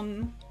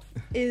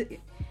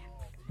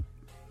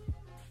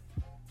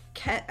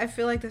 I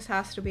feel like this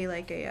has to be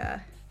like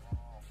a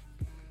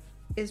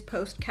is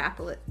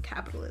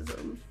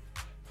post-capitalism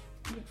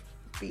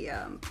the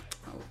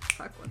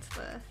what's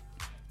the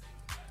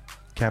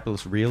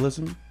Capitalist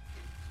realism?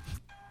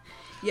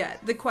 Yeah,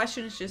 the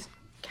question is just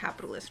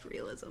capitalist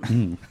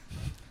realism.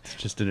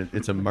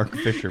 It's a Mark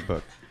Fisher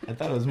book. I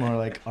thought it was more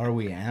like, are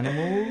we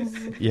animals?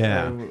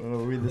 Yeah. Are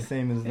we the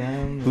same as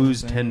them?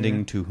 Who's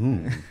tending to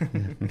whom?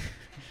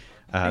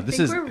 I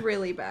think we're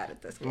really bad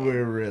at this game.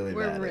 We're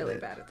really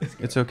bad at this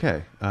game. It's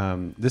okay.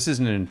 This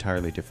isn't an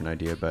entirely different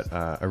idea, but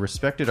a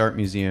respected art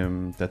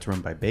museum that's run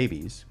by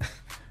babies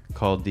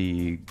called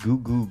the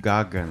Goo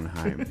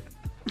Guggenheim.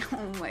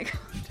 Oh my god.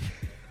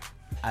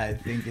 I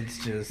think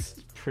it's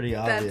just pretty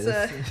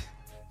obvious.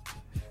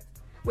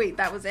 Wait,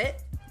 that was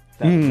it?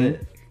 That was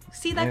it.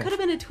 See, that could have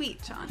been a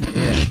tweet, Sean.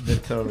 Yeah,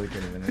 that totally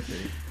could have been a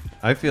tweet.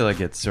 I feel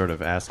like it's sort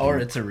of asking... Or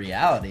it's a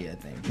reality, I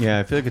think. Yeah,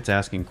 I feel like it's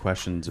asking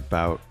questions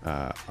about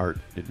art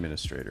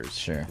administrators.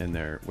 Sure. And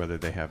whether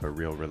they have a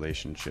real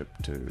relationship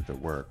to the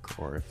work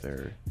or if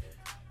they're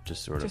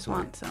just sort of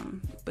want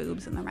some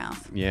boobs in their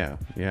mouth. Yeah.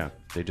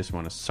 They just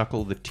want to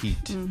suckle the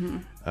teat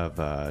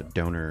of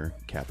donor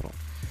capital.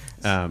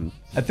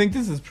 I think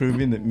this is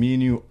proving that me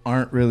and you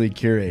aren't really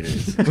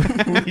curators.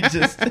 We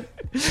just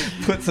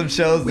put some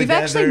shows We've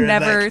together. Actually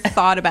never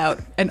thought about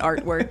an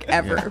artwork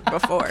ever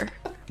before.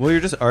 Well, you're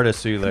just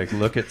artists, so you like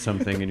look at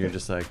something and you're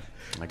just like,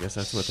 I guess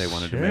that's what they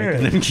wanted to make,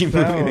 and then keep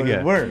moving.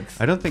 It works.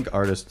 I don't think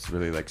artists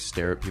really like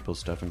stare at people's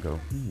stuff and go,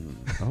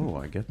 oh,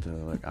 I get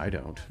the I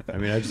don't. I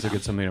mean, I just look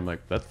at something and I'm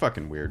like, that's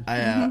fucking weird.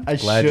 I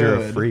Glad you're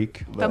a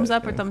freak. Thumbs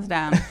up or thumbs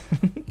down.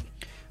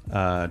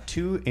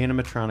 2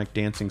 animatronic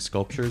dancing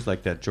sculptures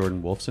like that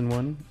Jordan Wolfson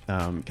one,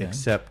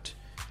 except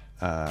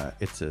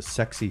it's a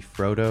sexy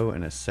Frodo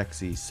and a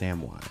sexy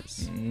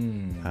Samwise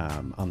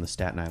on the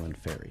Staten Island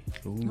ferry.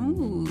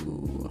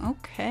 Ooh,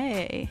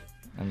 okay.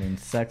 I mean,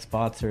 sex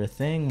bots are a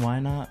thing. Why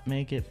not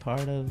make it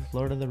part of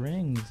Lord of the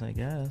Rings, I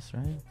guess,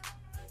 right?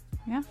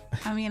 Yeah,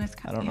 I mean, it's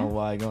kind of... I don't know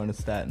why going to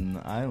Staten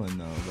Island,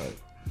 though, but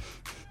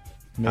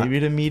maybe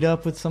to meet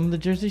up with some of the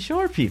Jersey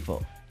Shore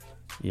people.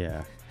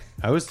 Yeah.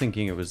 I was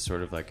thinking it was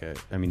sort of like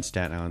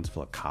Staten Island's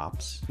full of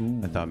cops.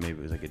 Ooh. I thought maybe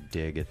it was like a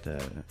dig at the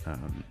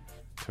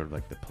sort of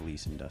like the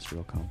police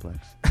industrial complex,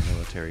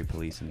 military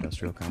police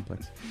industrial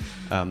complex.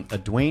 A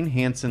Dwayne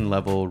Hansen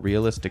level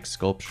realistic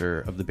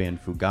sculpture of the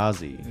band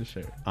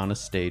Fugazi on a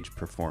stage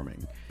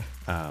performing.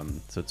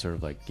 So it's sort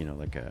of like,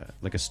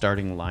 like a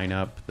starting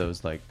lineup,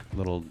 those like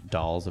little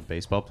dolls of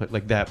baseball play,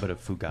 like that, but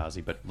of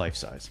Fugazi, but life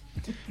size.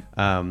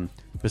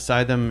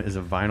 Beside them is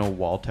a vinyl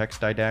wall text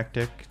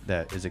didactic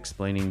that is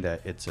explaining that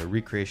it's a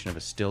recreation of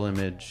a still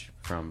image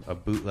from a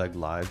bootleg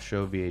live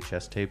show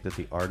VHS tape that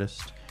the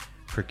artist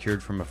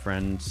procured from a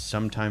friend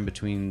sometime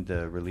between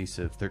the release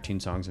of 13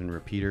 Songs and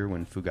Repeater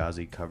when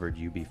Fugazi covered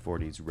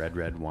UB40's Red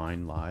Red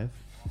Wine live.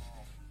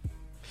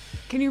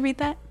 Can you read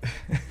that?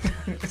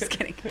 Just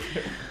kidding.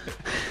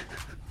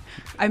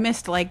 I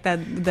missed like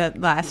the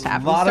last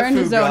half. I'm starting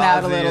to zone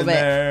out a little bit.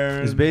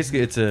 It's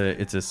basically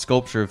it's a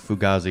sculpture of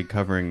Fugazi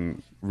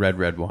covering Red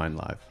Red Wine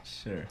live.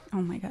 Sure.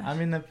 Oh my gosh. I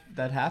mean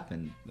that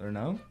happened, or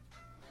no?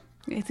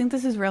 I think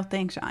this is a real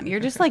thing, Sean.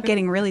 You're just like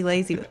getting really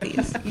lazy with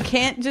these. You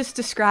can't just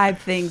describe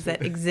things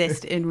that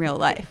exist in real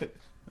life.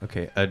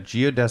 Okay, a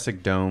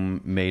geodesic dome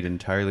made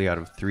entirely out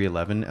of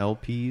 311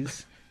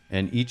 LPs,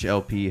 and each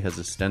LP has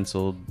a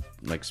stenciled,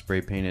 like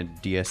spray-painted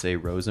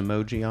DSA rose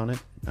emoji on it.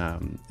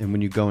 And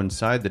when you go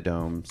inside the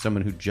dome,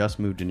 someone who just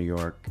moved to New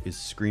York is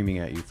screaming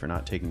at you for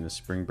not taking the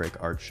Spring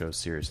Break art show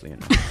seriously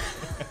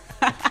enough.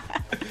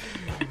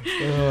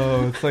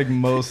 Oh, it's like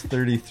most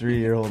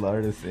 33-year-old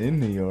artists in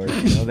New York.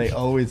 They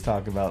always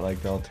talk about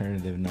like the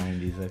alternative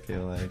 90s, I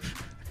feel like.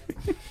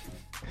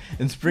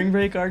 And Spring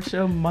Break art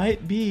show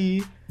might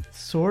be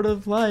sort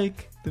of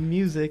like the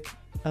music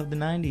of the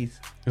 90s.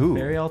 Ooh.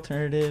 Very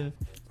alternative.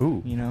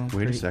 Ooh,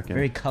 wait a second.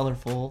 Very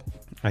colorful.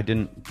 I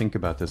didn't think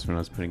about this when I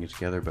was putting it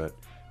together, but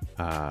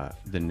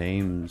the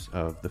names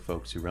of the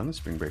folks who run the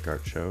Spring Break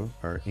art show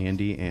are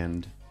Andy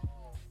and...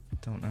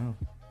 Don't know.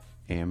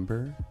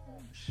 Amber.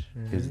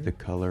 Sure. Is the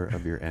color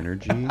of your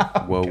energy.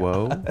 Whoa,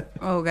 whoa.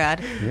 Oh,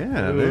 God.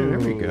 Yeah, there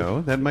we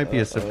go. That might be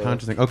a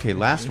subconscious thing. Okay,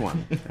 last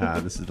one.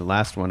 This is the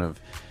last one of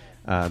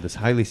this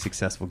highly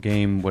successful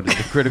game. What is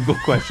the critical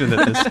question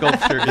that this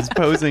sculpture is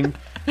posing?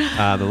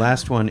 The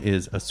last one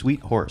is a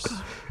sweet horse.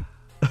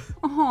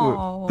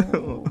 Oh.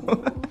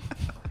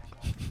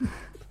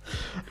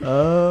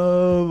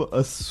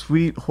 A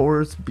sweet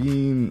horse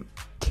being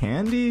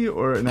candy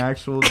or an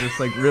actual just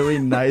like really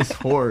nice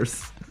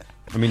horse?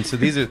 I mean, so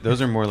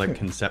those are more like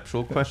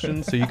conceptual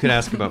questions. So you could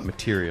ask about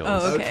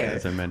materials,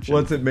 as I mentioned.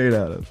 What's it made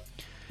out of?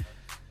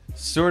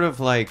 Sort of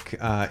like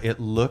it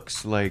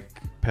looks like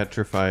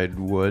petrified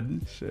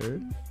wood. Sure.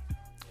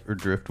 or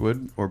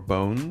driftwood or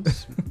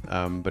bones,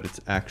 but it's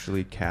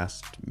actually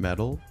cast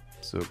metal,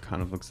 so it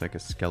kind of looks like a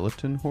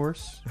skeleton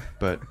horse,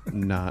 but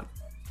not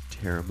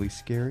terribly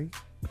scary.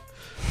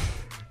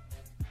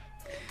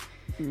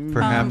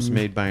 Perhaps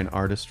made by an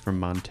artist from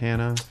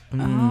Montana.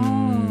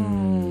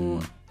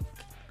 Oh.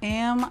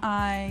 Am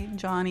I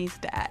Johnny's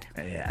dad?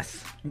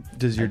 Yes.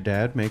 Does your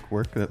dad make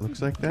work that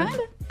looks like that?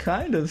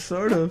 Kind of,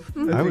 sort of.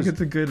 I think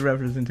it's a good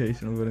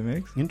representation of what it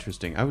makes.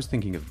 Interesting. I was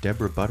thinking of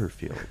Deborah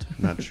Butterfield.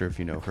 I'm not sure if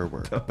you know her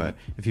work, but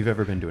if you've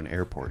ever been to an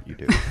airport, you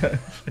do.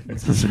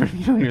 So,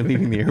 when you're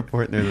leaving the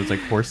airport and there are those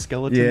like horse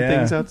skeleton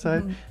things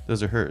outside,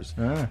 those are hers.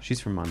 Ah. She's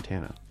from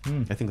Montana.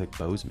 I think like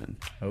Bozeman.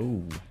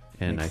 Oh.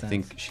 And I makes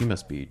think sense. she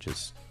must be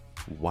just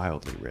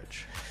wildly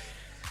rich.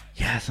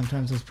 Yeah,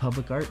 sometimes those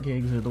public art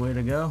gigs are the way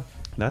to go.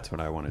 That's what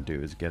I want to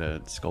do, is get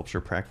a sculpture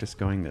practice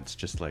going that's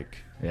just like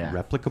Yeah.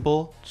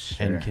 replicable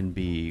Sure. and can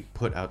be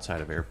put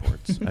outside of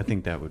airports. I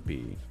think that would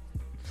be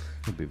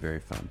very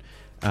fun.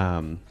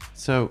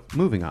 So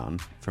moving on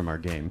from our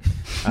game,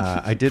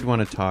 I did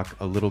want to talk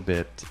a little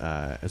bit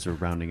as we're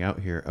rounding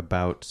out here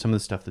about some of the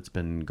stuff that's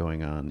been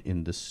going on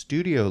in the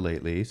studio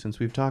lately, since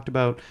we've talked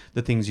about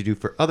the things you do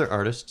for other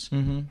artists.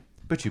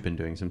 But you've been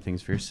doing some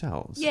things for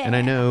yourselves. Yeah. And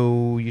I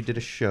know you did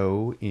a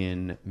show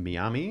in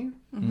Miami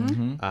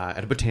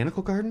at a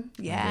botanical garden.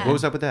 Yeah. What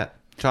was up with that?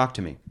 Talk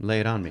to me. Lay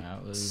it on me.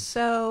 That was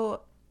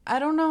So, I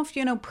don't know if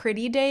you know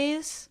Pretty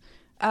Days.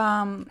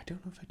 I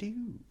don't know if I do.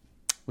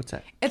 What's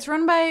that? It's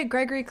run by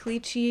Gregory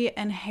Clichy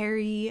and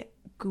Harry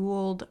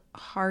Gould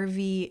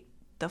Harvey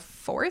the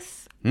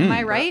Fourth. Am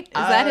I right? Is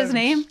that his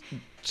name?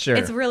 sure.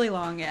 It's really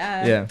long.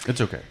 yeah.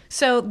 It's okay.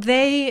 So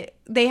they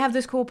have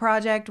this cool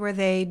project where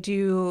they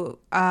do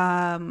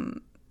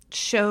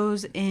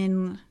shows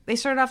in. They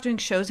started off doing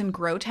shows in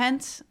grow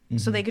tents,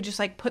 so they could just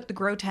like put the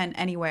grow tent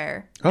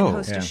anywhere and Oh,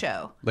 host yeah. a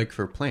show. Like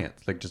for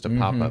plants, like just a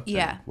pop-up thing.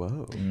 Yeah.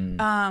 Whoa.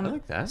 I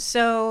like that.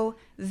 So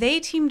they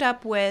teamed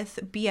up with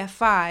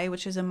BFI,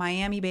 which is a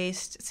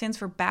Miami-based, stands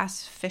for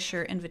Bass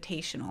Fisher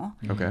Invitational,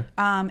 Okay.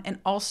 and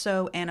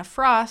also Anna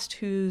Frost,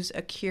 who's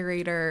a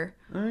curator.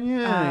 Oh,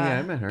 yeah,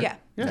 I met her. Yeah.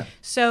 Yeah.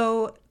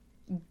 So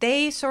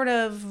they sort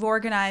of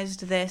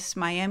organized this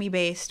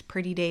Miami-based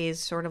Pretty Days,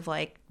 sort of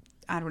like,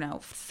 I don't know,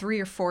 3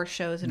 or 4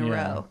 shows in a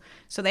Yeah. row.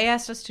 So they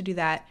asked us to do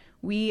that.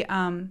 We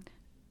actually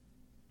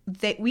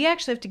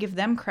have to give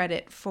them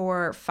credit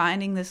for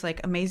finding this like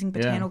amazing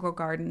botanical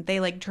garden. They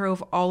like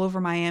drove all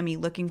over Miami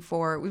looking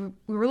for. We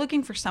were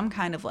looking for some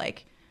kind of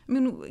like,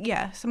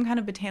 some kind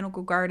of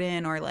botanical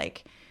garden or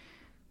like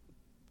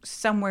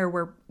somewhere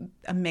where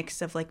a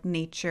mix of like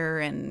nature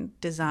and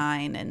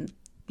design and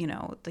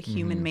the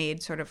human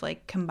made sort of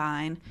like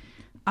combine.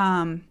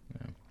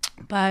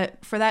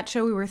 But for that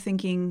show, we were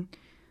thinking.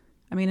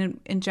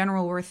 In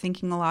general, we're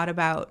thinking a lot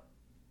about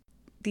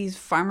these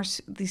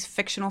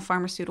fictional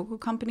pharmaceutical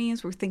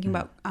companies. We're thinking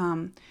about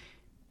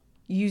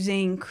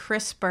using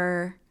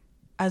CRISPR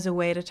as a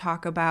way to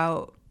talk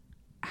about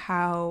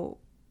how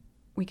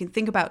we can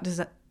think about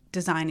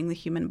designing the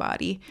human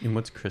body. And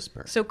what's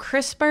CRISPR? So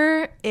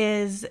CRISPR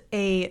is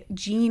a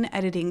gene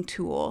editing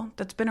tool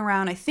that's been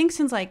around, I think,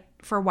 since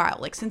for a while,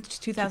 like since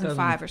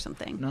 2005 or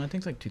something. No, I think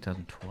it's like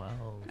 2012.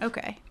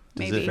 Okay.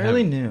 Does Maybe. it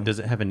Fairly have- new. Does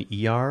it have an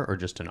ER or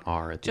just an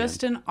R at the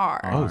Just end? an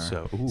R. Oh,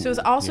 so. Ooh, So it's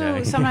also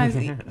yeah. sometimes,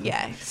 CRISPR.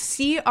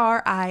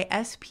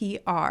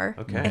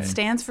 Okay. It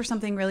stands for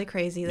something really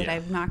crazy that Yeah.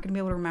 I'm not going to be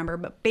able to remember.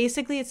 But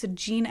basically, it's a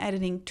gene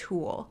editing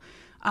tool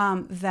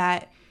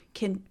that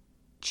can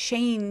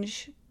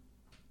change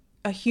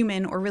a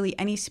human or really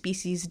any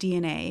species'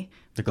 DNA.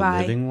 Like a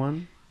living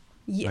one?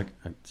 Yeah. Like,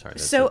 I'm sorry,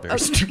 that's So, a very uh,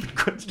 stupid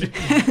question.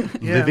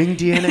 Living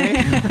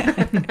DNA?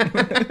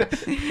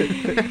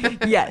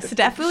 Yes,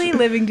 definitely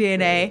living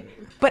DNA.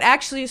 But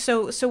actually,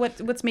 so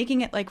what's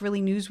making it like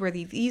really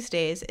newsworthy these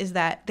days is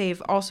that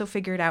they've also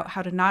figured out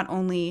how to not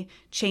only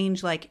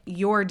change like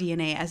your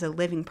DNA as a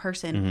living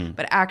person,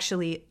 but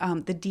actually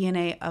the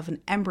DNA of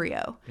an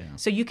embryo. Yeah.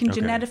 So you can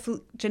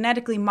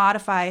genetically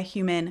modify a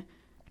human,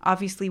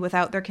 obviously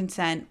without their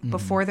consent,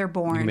 before they're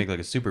born. You can make like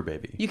a super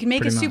baby. You can make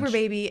a Pretty super much.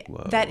 baby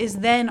that is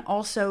then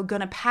also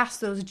going to pass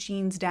those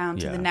genes down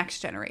to Yeah. the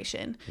next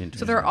generation. So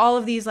Interesting. there are all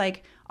of these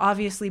like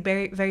obviously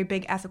very, very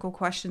big ethical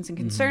questions and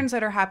concerns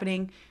that are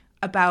happening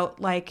about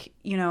like,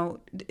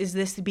 is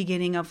this the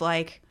beginning of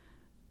like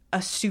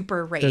a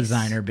super race?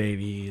 Designer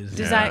babies.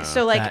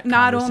 So like That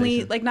not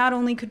conversation.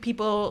 only could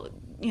people,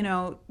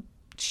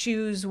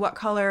 choose what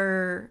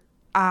color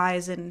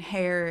eyes and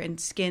hair and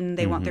skin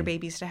they want their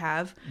babies to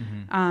have,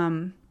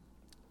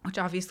 which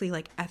obviously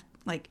like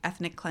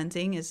ethnic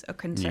cleansing is a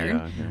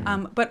concern.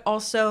 Yeah. But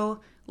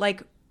also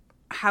like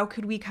how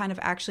could we kind of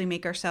actually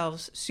make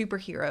ourselves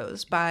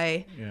superheroes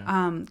by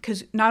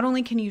because not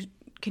only can you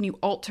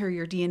alter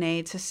your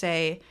DNA to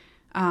say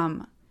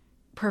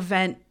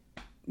prevent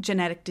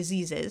genetic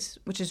diseases,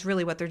 which is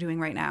really what they're doing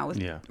right now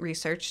with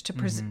research to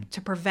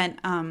prevent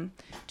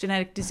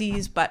genetic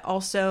disease, but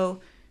also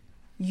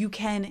you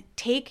can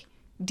take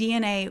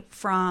DNA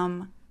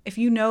from, if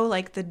you know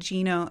like the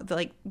genome,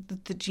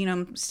 the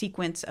genome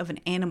sequence of an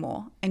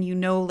animal, and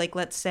like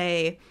let's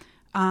say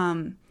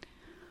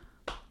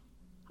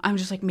I'm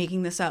just like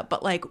making this up,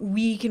 but like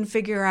we can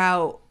figure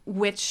out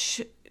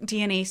which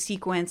DNA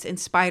sequence in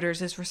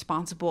spiders is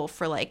responsible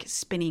for like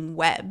spinning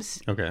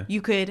webs. Okay.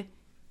 You could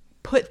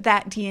put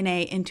that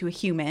DNA into a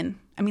human.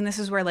 I mean, this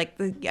is where like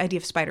the idea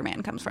of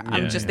Spider-Man comes from.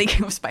 I'm just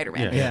thinking of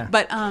Spider-Man. Yeah.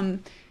 But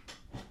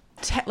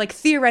like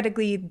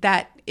theoretically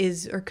that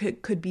is or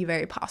could be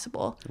very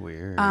possible.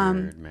 Weird,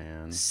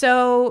 man.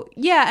 So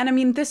yeah, and I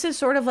mean this is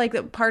sort of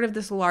like part of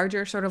this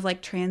larger sort of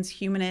like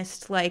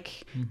transhumanist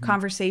like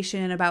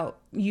conversation about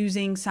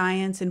using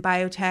science and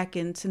biotech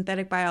and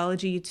synthetic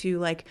biology to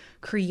like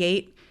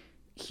create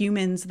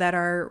humans that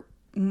are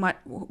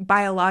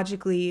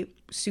biologically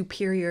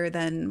superior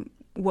than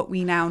what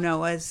we now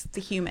know as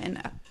the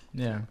human.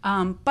 Yeah.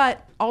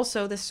 But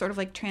also this sort of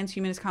like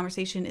transhumanist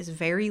conversation is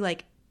very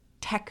like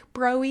tech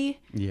bro-y.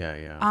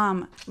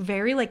 Yeah.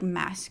 Very like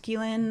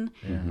masculine.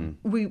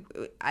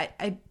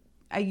 I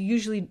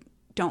usually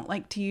don't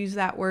like to use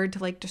that word to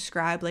like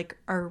describe like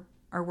our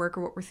work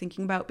or what we're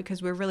thinking about,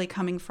 because we're really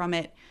coming from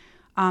it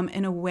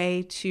in a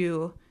way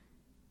to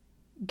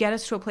get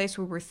us to a place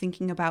where we're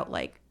thinking about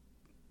like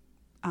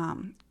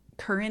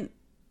current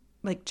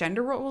like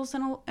gender roles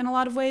in a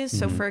lot of ways.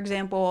 So for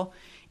example,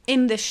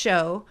 in this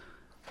show,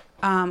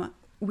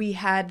 we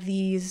had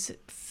these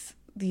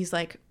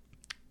like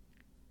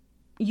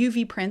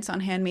UV prints on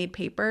handmade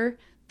paper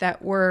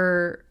that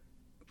were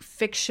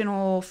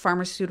fictional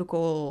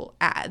pharmaceutical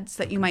ads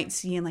that you might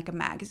see in like a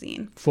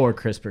magazine For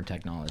CRISPR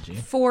technology.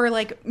 for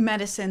like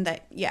medicine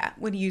that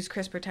would use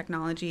CRISPR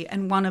technology.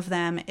 And one of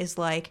them is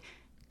like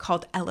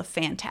called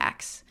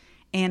Elephantax,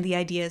 and the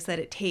idea is that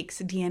it takes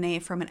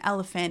DNA from an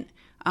elephant,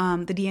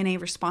 the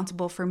DNA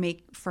responsible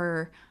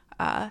for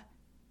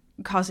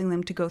causing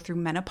them to go through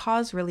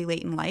menopause really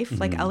late in life.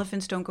 Like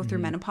elephants don't go through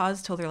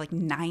menopause till they're like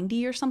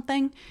 90 or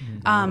something.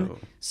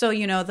 So,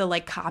 you know, the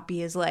like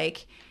copy is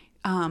like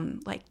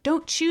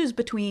don't choose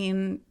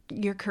between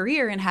your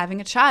career and having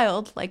a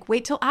child. Like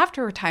wait till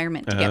after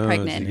retirement to get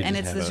pregnant. you And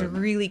just it's this have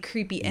really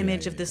creepy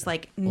image of this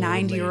like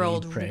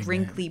 90-year-old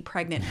wrinkly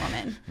pregnant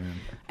woman.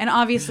 And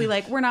obviously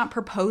like we're not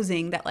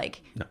proposing that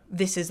like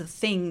this is a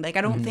thing. Like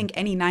I don't think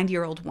any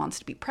 90-year-old wants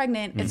to be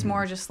pregnant. It's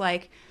more just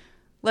like,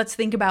 let's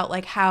think about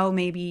like how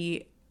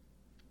maybe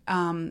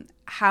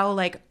how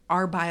like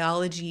our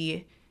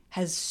biology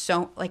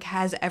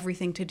has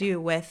everything to do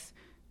with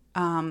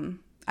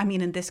I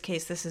mean, in this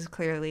case, this is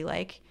clearly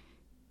like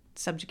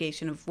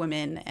subjugation of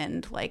women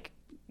and like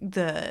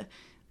the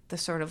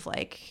sort of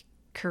like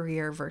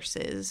career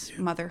versus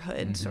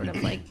motherhood sort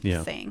of like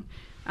thing.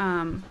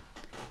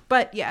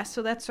 But yeah,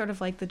 so that's sort of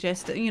like the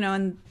gist, you know.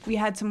 And we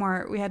had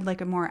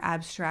like a more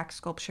abstract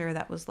sculpture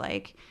that was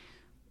like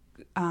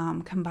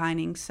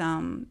combining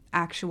some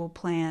actual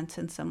plants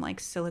and some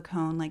like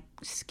silicone, like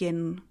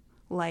skin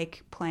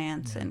like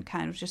plants, and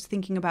kind of just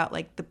thinking about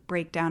like the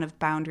breakdown of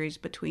boundaries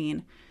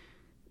between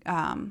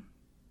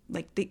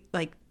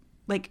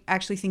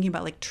actually thinking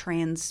about like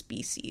trans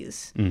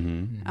species,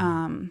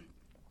 the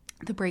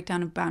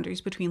breakdown of boundaries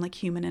between like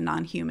human and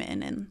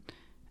non-human, and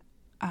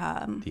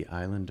The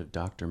Island of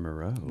Dr.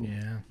 Moreau.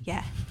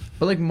 yeah.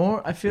 But like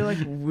more, I feel like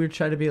we're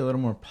trying to be a little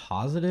more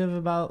positive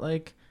about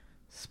like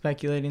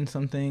speculating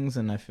some things,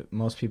 and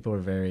most people are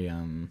very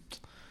kind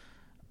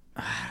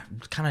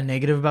of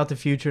negative about the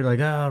future, like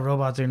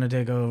robots are gonna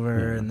take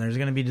over and there's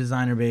gonna be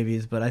designer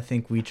babies. But I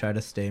think we try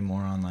to stay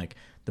more on like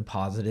the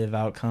positive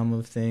outcome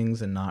of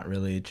things and not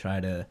really try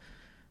to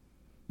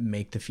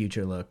make the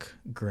future look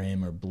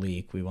grim or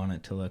bleak. We want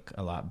it to look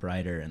a lot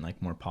brighter and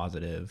like more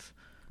positive.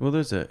 Well,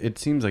 it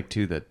seems like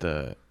too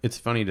that it's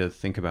funny to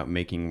think about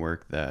making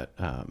work that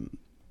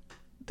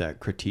that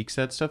critiques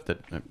that stuff,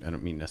 that I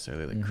don't mean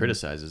necessarily like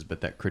criticizes,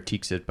 but that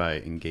critiques it by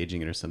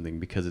engaging it or something,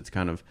 because it's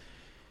kind of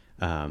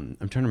I'm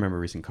trying to remember a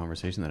recent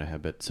conversation that I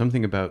had, but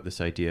something about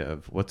this idea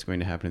of what's going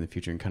to happen in the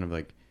future, and kind of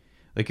like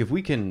if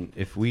we can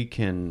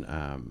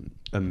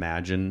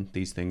imagine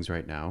these things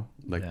right now,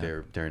 like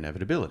they're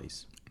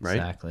inevitabilities, right?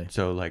 Exactly.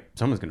 So like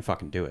someone's gonna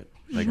fucking do it.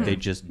 Like they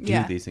just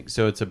do these things.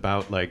 So it's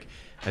about like,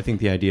 I think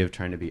the idea of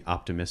trying to be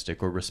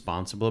optimistic or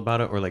responsible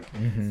about it, or like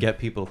get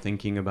people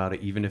thinking about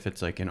it, even if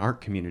it's like an art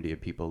community of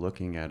people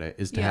looking at it,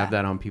 is to have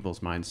that on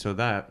people's minds, so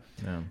that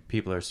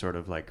people are sort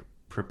of like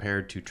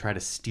prepared to try to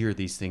steer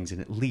these things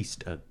in at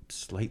least a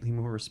slightly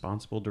more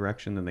responsible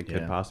direction than they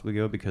could possibly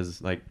go.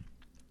 Because like,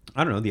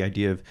 I don't know, the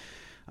idea of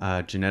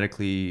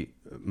genetically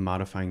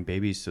modifying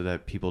babies so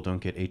that people don't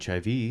get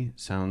HIV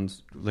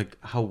sounds like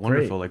how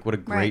wonderful. Like what a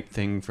great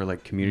thing for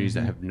like communities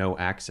that have no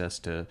access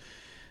to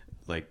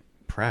like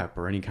PrEP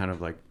or any kind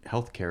of like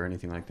healthcare or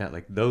anything like that.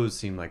 Like those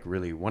seem like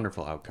really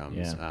wonderful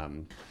outcomes.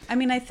 I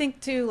mean, I think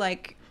too,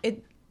 like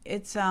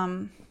it's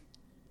not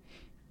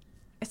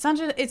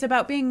just,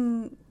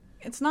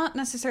 it's not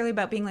necessarily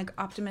about being like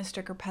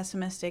optimistic or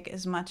pessimistic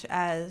as much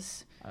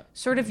as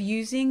sort of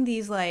using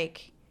these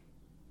like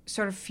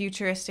sort of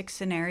futuristic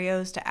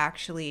scenarios to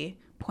actually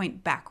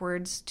point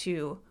backwards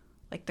to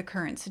like the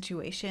current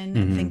situation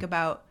and think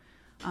about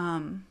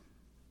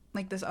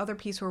like this other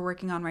piece we're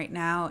working on right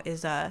now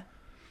is it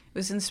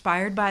was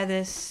inspired by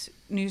this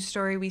news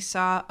story we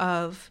saw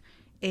of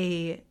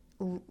a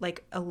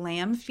like a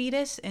lamb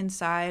fetus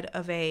inside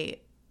of a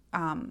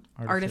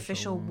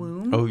artificial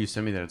womb. Oh, you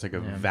sent me that. It's like a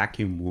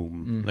vacuum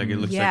womb. Like it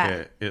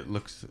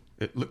looks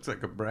it looks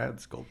like a Brad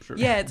sculpture.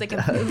 Yeah, it's like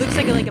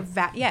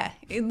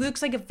it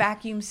looks like a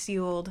vacuum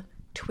sealed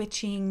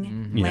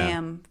twitching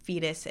lamb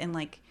fetus. And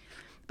like,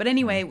 but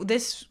anyway,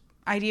 this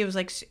idea was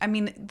like, I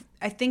mean,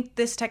 I think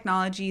this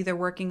technology they're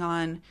working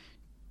on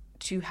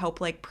to help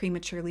like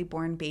prematurely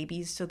born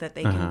babies so that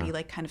they can be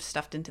like kind of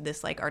stuffed into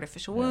this like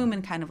artificial womb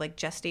and kind of like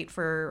gestate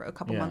for a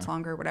couple months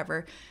longer or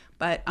whatever.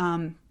 But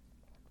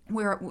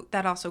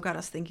that also got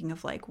us thinking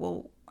of like,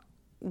 well,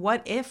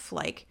 what if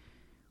like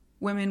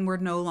women were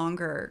no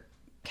longer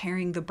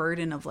carrying the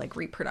burden of like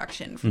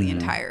reproduction for the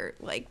entire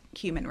like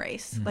human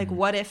race? Like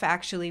what if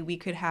actually we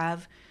could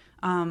have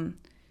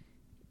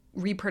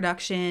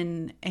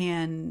reproduction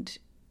and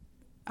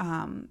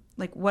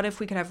like what if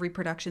we could have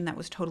reproduction that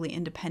was totally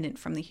independent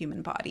from the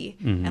human body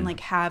and like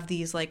have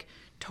these like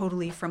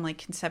totally from like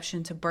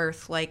conception to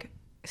birth like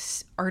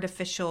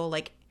artificial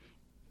like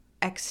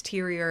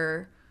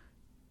exterior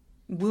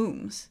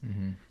wombs.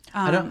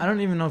 I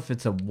don't even know if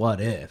it's a what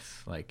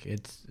if. Like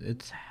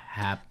it's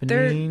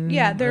happening.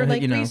 They're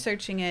like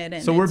researching it.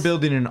 And so we're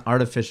building an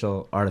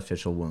artificial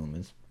womb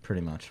is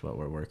pretty much what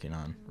we're working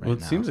on right now. Well,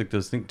 it seems like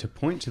those things, to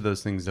point to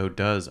those things though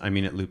does, I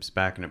mean, it loops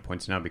back and it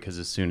points now, because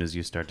as soon as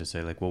you start to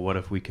say like, well, what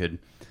if we could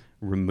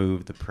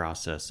remove the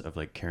process of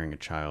like carrying a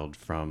child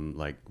from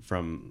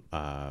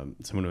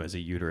someone who has a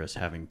uterus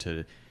having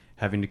to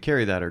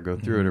carry that or go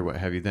through it or what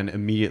have you, then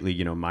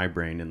immediately, my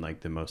brain in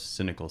like the most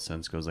cynical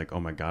sense goes like, oh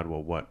my God,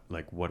 well, what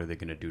are they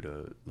going to do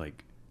to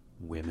like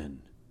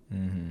women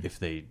if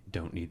they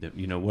don't need them?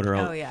 What are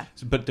all... Oh, yeah.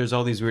 But there's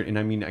all these weird... And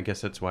I mean, I guess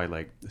that's why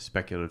like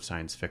speculative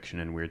science fiction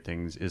and weird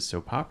things is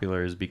so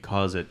popular, is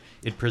because it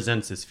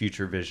presents this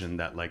future vision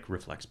that like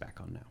reflects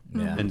back on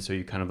now. Yeah. And so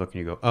you kind of look and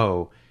you go,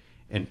 oh,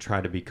 and try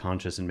to be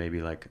conscious and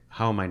maybe like,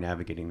 how am I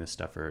navigating this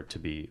stuff, or to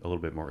be a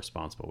little bit more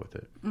responsible with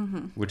it?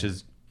 Which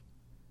is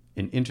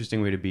an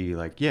interesting way to be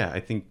like, yeah, I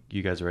think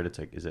you guys are right. It's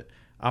like, is it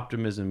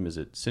optimism? Is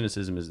it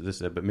cynicism? Is it this,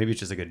 that? But maybe it's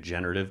just like a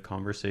generative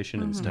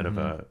conversation instead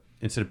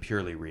of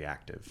purely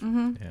reactive.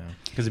 Yeah.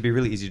 Because it'd be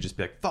really easy to just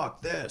be like,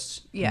 fuck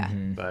this. Yeah.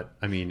 But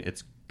I mean,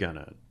 it's like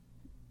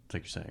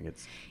you're saying,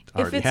 it's if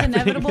already it's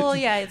happening. inevitable,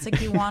 it's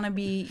like you want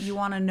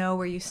to know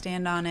where you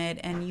stand on it,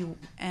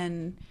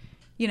 and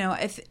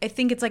I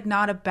think it's like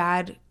not a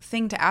bad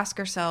thing to ask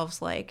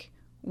ourselves, like,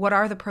 what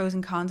are the pros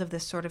and cons of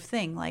this sort of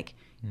thing? Like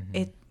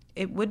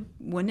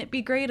wouldn't it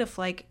be great if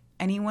like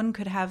anyone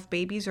could have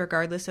babies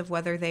regardless of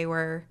whether they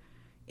were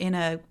in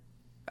a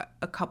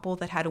couple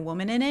that had a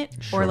woman in it,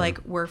 or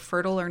like were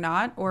fertile or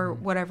not, or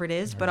whatever it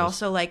is. But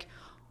also like,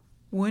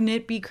 wouldn't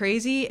it be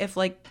crazy if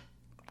like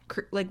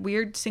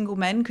weird single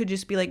men could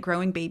just be like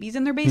growing babies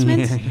in their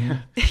basements?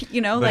 I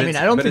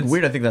don't think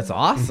weird. I think that's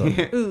awesome.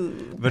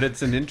 Ooh. But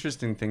it's an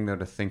interesting thing though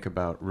to think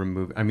about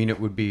I mean, it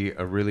would be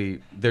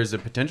there's a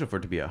potential for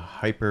it to be a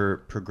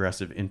hyper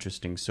progressive,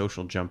 interesting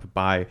social jump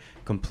by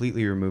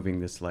completely removing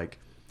this like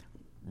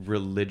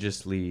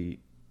religiously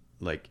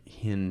like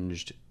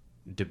hinged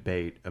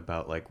debate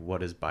about like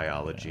what is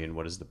biology and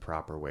what is the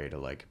proper way to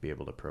like be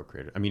able to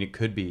procreate. I mean,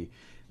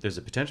 there's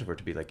a potential for it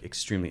to be like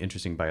extremely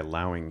interesting by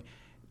allowing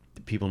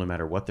people, no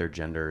matter what their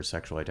gender or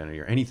sexual identity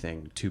or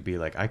anything, to be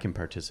like, I can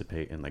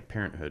participate in like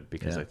parenthood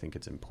because I think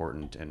it's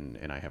important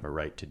and I have a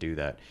right to do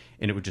that.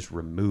 And it would just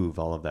remove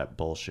all of that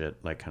bullshit,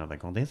 like kind of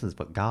like, well, this is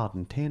what God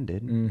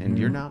intended and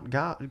you're not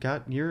God,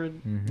 you're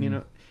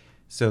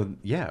so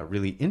yeah,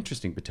 really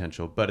interesting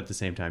potential. But at the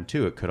same time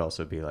too, it could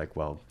also be like,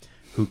 well,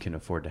 who can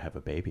afford to have a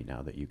baby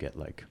now that you get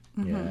like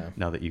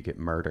now that you get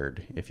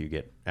murdered if you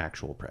get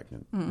actual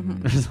pregnant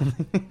or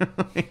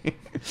something?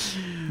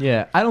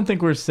 Yeah, I don't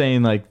think we're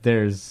saying like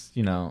there's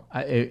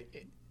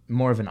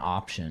more of an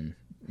option.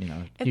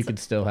 You could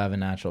still have a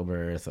natural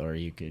birth, or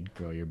you could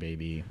grow your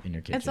baby in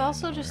your kitchen. It's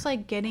also just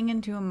like getting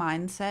into a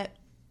mindset,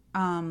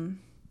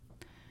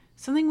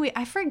 something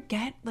I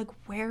forget like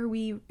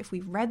if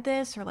we read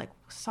this or like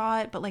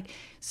saw it, but like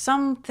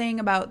something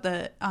about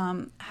the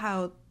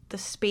how the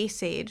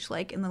space age,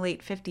 like in the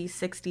late 50s,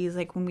 60s,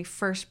 like when we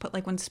first put,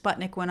 like when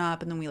Sputnik went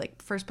up and then we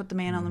like first put the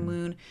man on the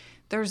moon,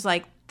 there's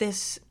like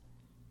this,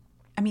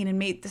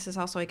 this is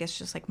also, I guess,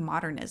 just like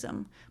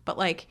modernism, but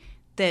like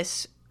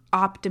this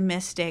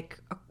optimistic,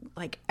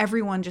 like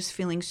everyone just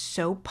feeling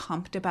so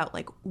pumped about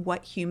like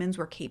what humans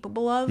were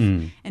capable of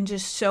and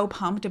just so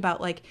pumped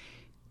about like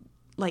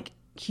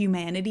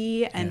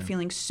humanity and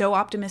feeling so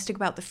optimistic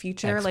about the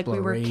future, like we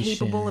were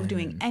capable of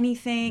doing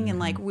anything and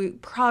like we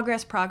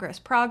progress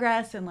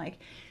and like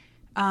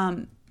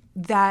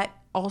that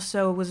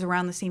also was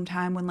around the same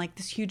time when like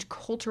this huge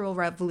cultural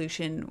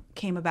revolution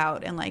came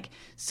about and like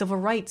civil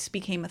rights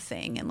became a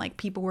thing and like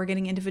people were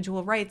getting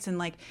individual rights and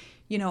like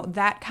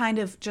that kind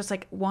of just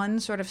like one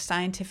sort of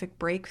scientific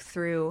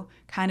breakthrough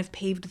kind of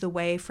paved the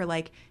way for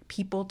like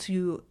people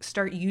to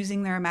start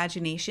using their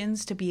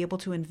imaginations to be able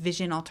to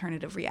envision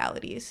alternative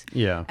realities.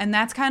 Yeah. And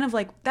that's kind of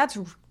like, that's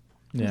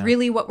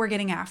really what we're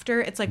getting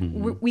after. It's like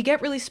we get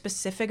really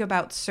specific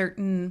about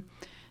certain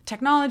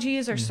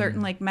technologies or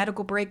certain like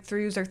medical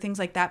breakthroughs or things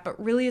like that,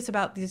 but really it's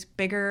about these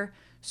bigger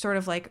sort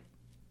of like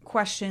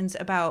questions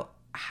about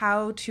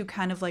how to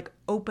kind of like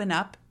open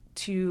up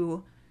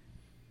to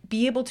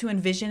be able to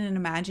envision and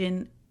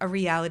imagine a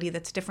reality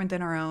that's different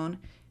than our own,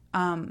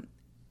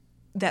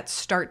 that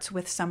starts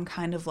with some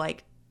kind of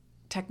like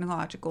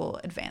technological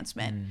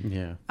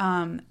advancement.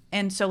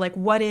 And so like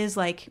what is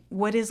like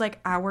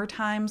our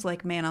times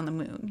like man on the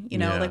moon, you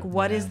know, like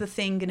what is the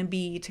thing going to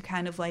be to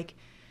kind of like,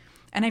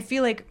 and I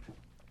feel like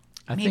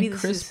I maybe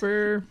think this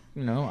CRISPR,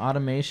 you know,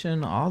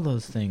 automation, all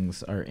those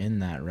things are in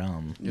that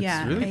realm.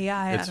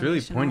 AI It's really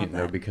automation, poignant all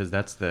though, that. because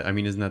that's the, I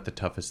mean, isn't that the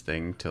toughest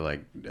thing to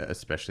like,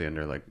 especially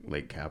under like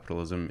late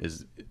capitalism,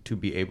 is to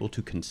be able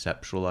to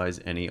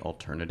conceptualize any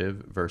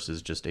alternative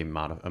versus just a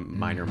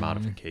minor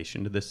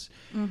modification to this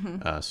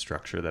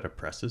structure that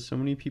oppresses so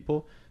many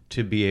people,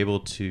 to be able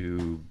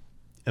to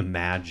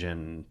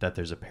imagine that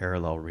there's a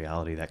parallel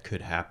reality that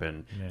could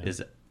happen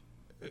is,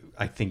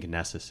 I think,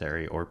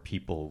 necessary, or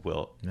people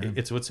will.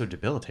 It's what's so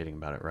debilitating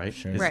about it, right?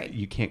 Sure. Is Right.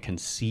 You can't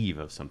conceive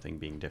of something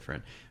being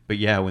different. But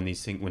yeah,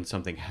 when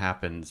something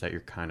happens that you're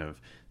kind of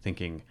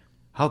thinking,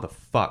 how the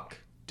fuck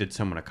did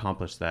someone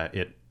accomplish that?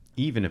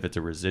 Even if it's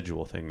a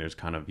residual thing, there's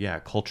kind of,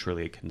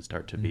 culturally it can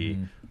start to be,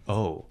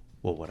 oh,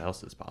 well, what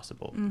else is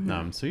possible?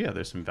 So yeah,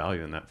 there's some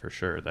value in that for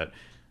sure. That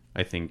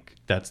I think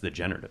that's the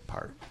generative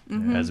part,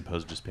 as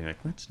opposed to just being like,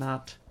 let's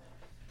not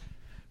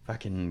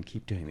fucking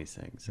keep doing these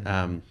things.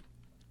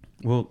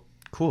 Well,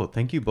 cool.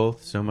 Thank you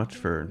both so much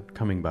for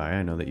coming by.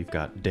 I know that you've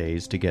got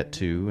days to get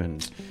to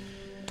and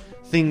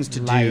things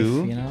to Life,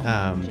 do. you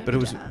know? But it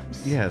was,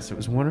 it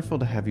was wonderful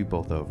to have you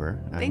both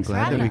over. I'm Thanks for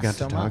glad that having we got us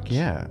to so talk. much.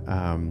 Yeah.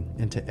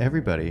 And to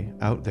everybody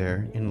out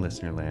there in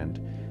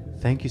Listenerland,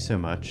 thank you so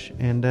much,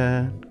 and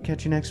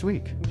catch you next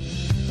week.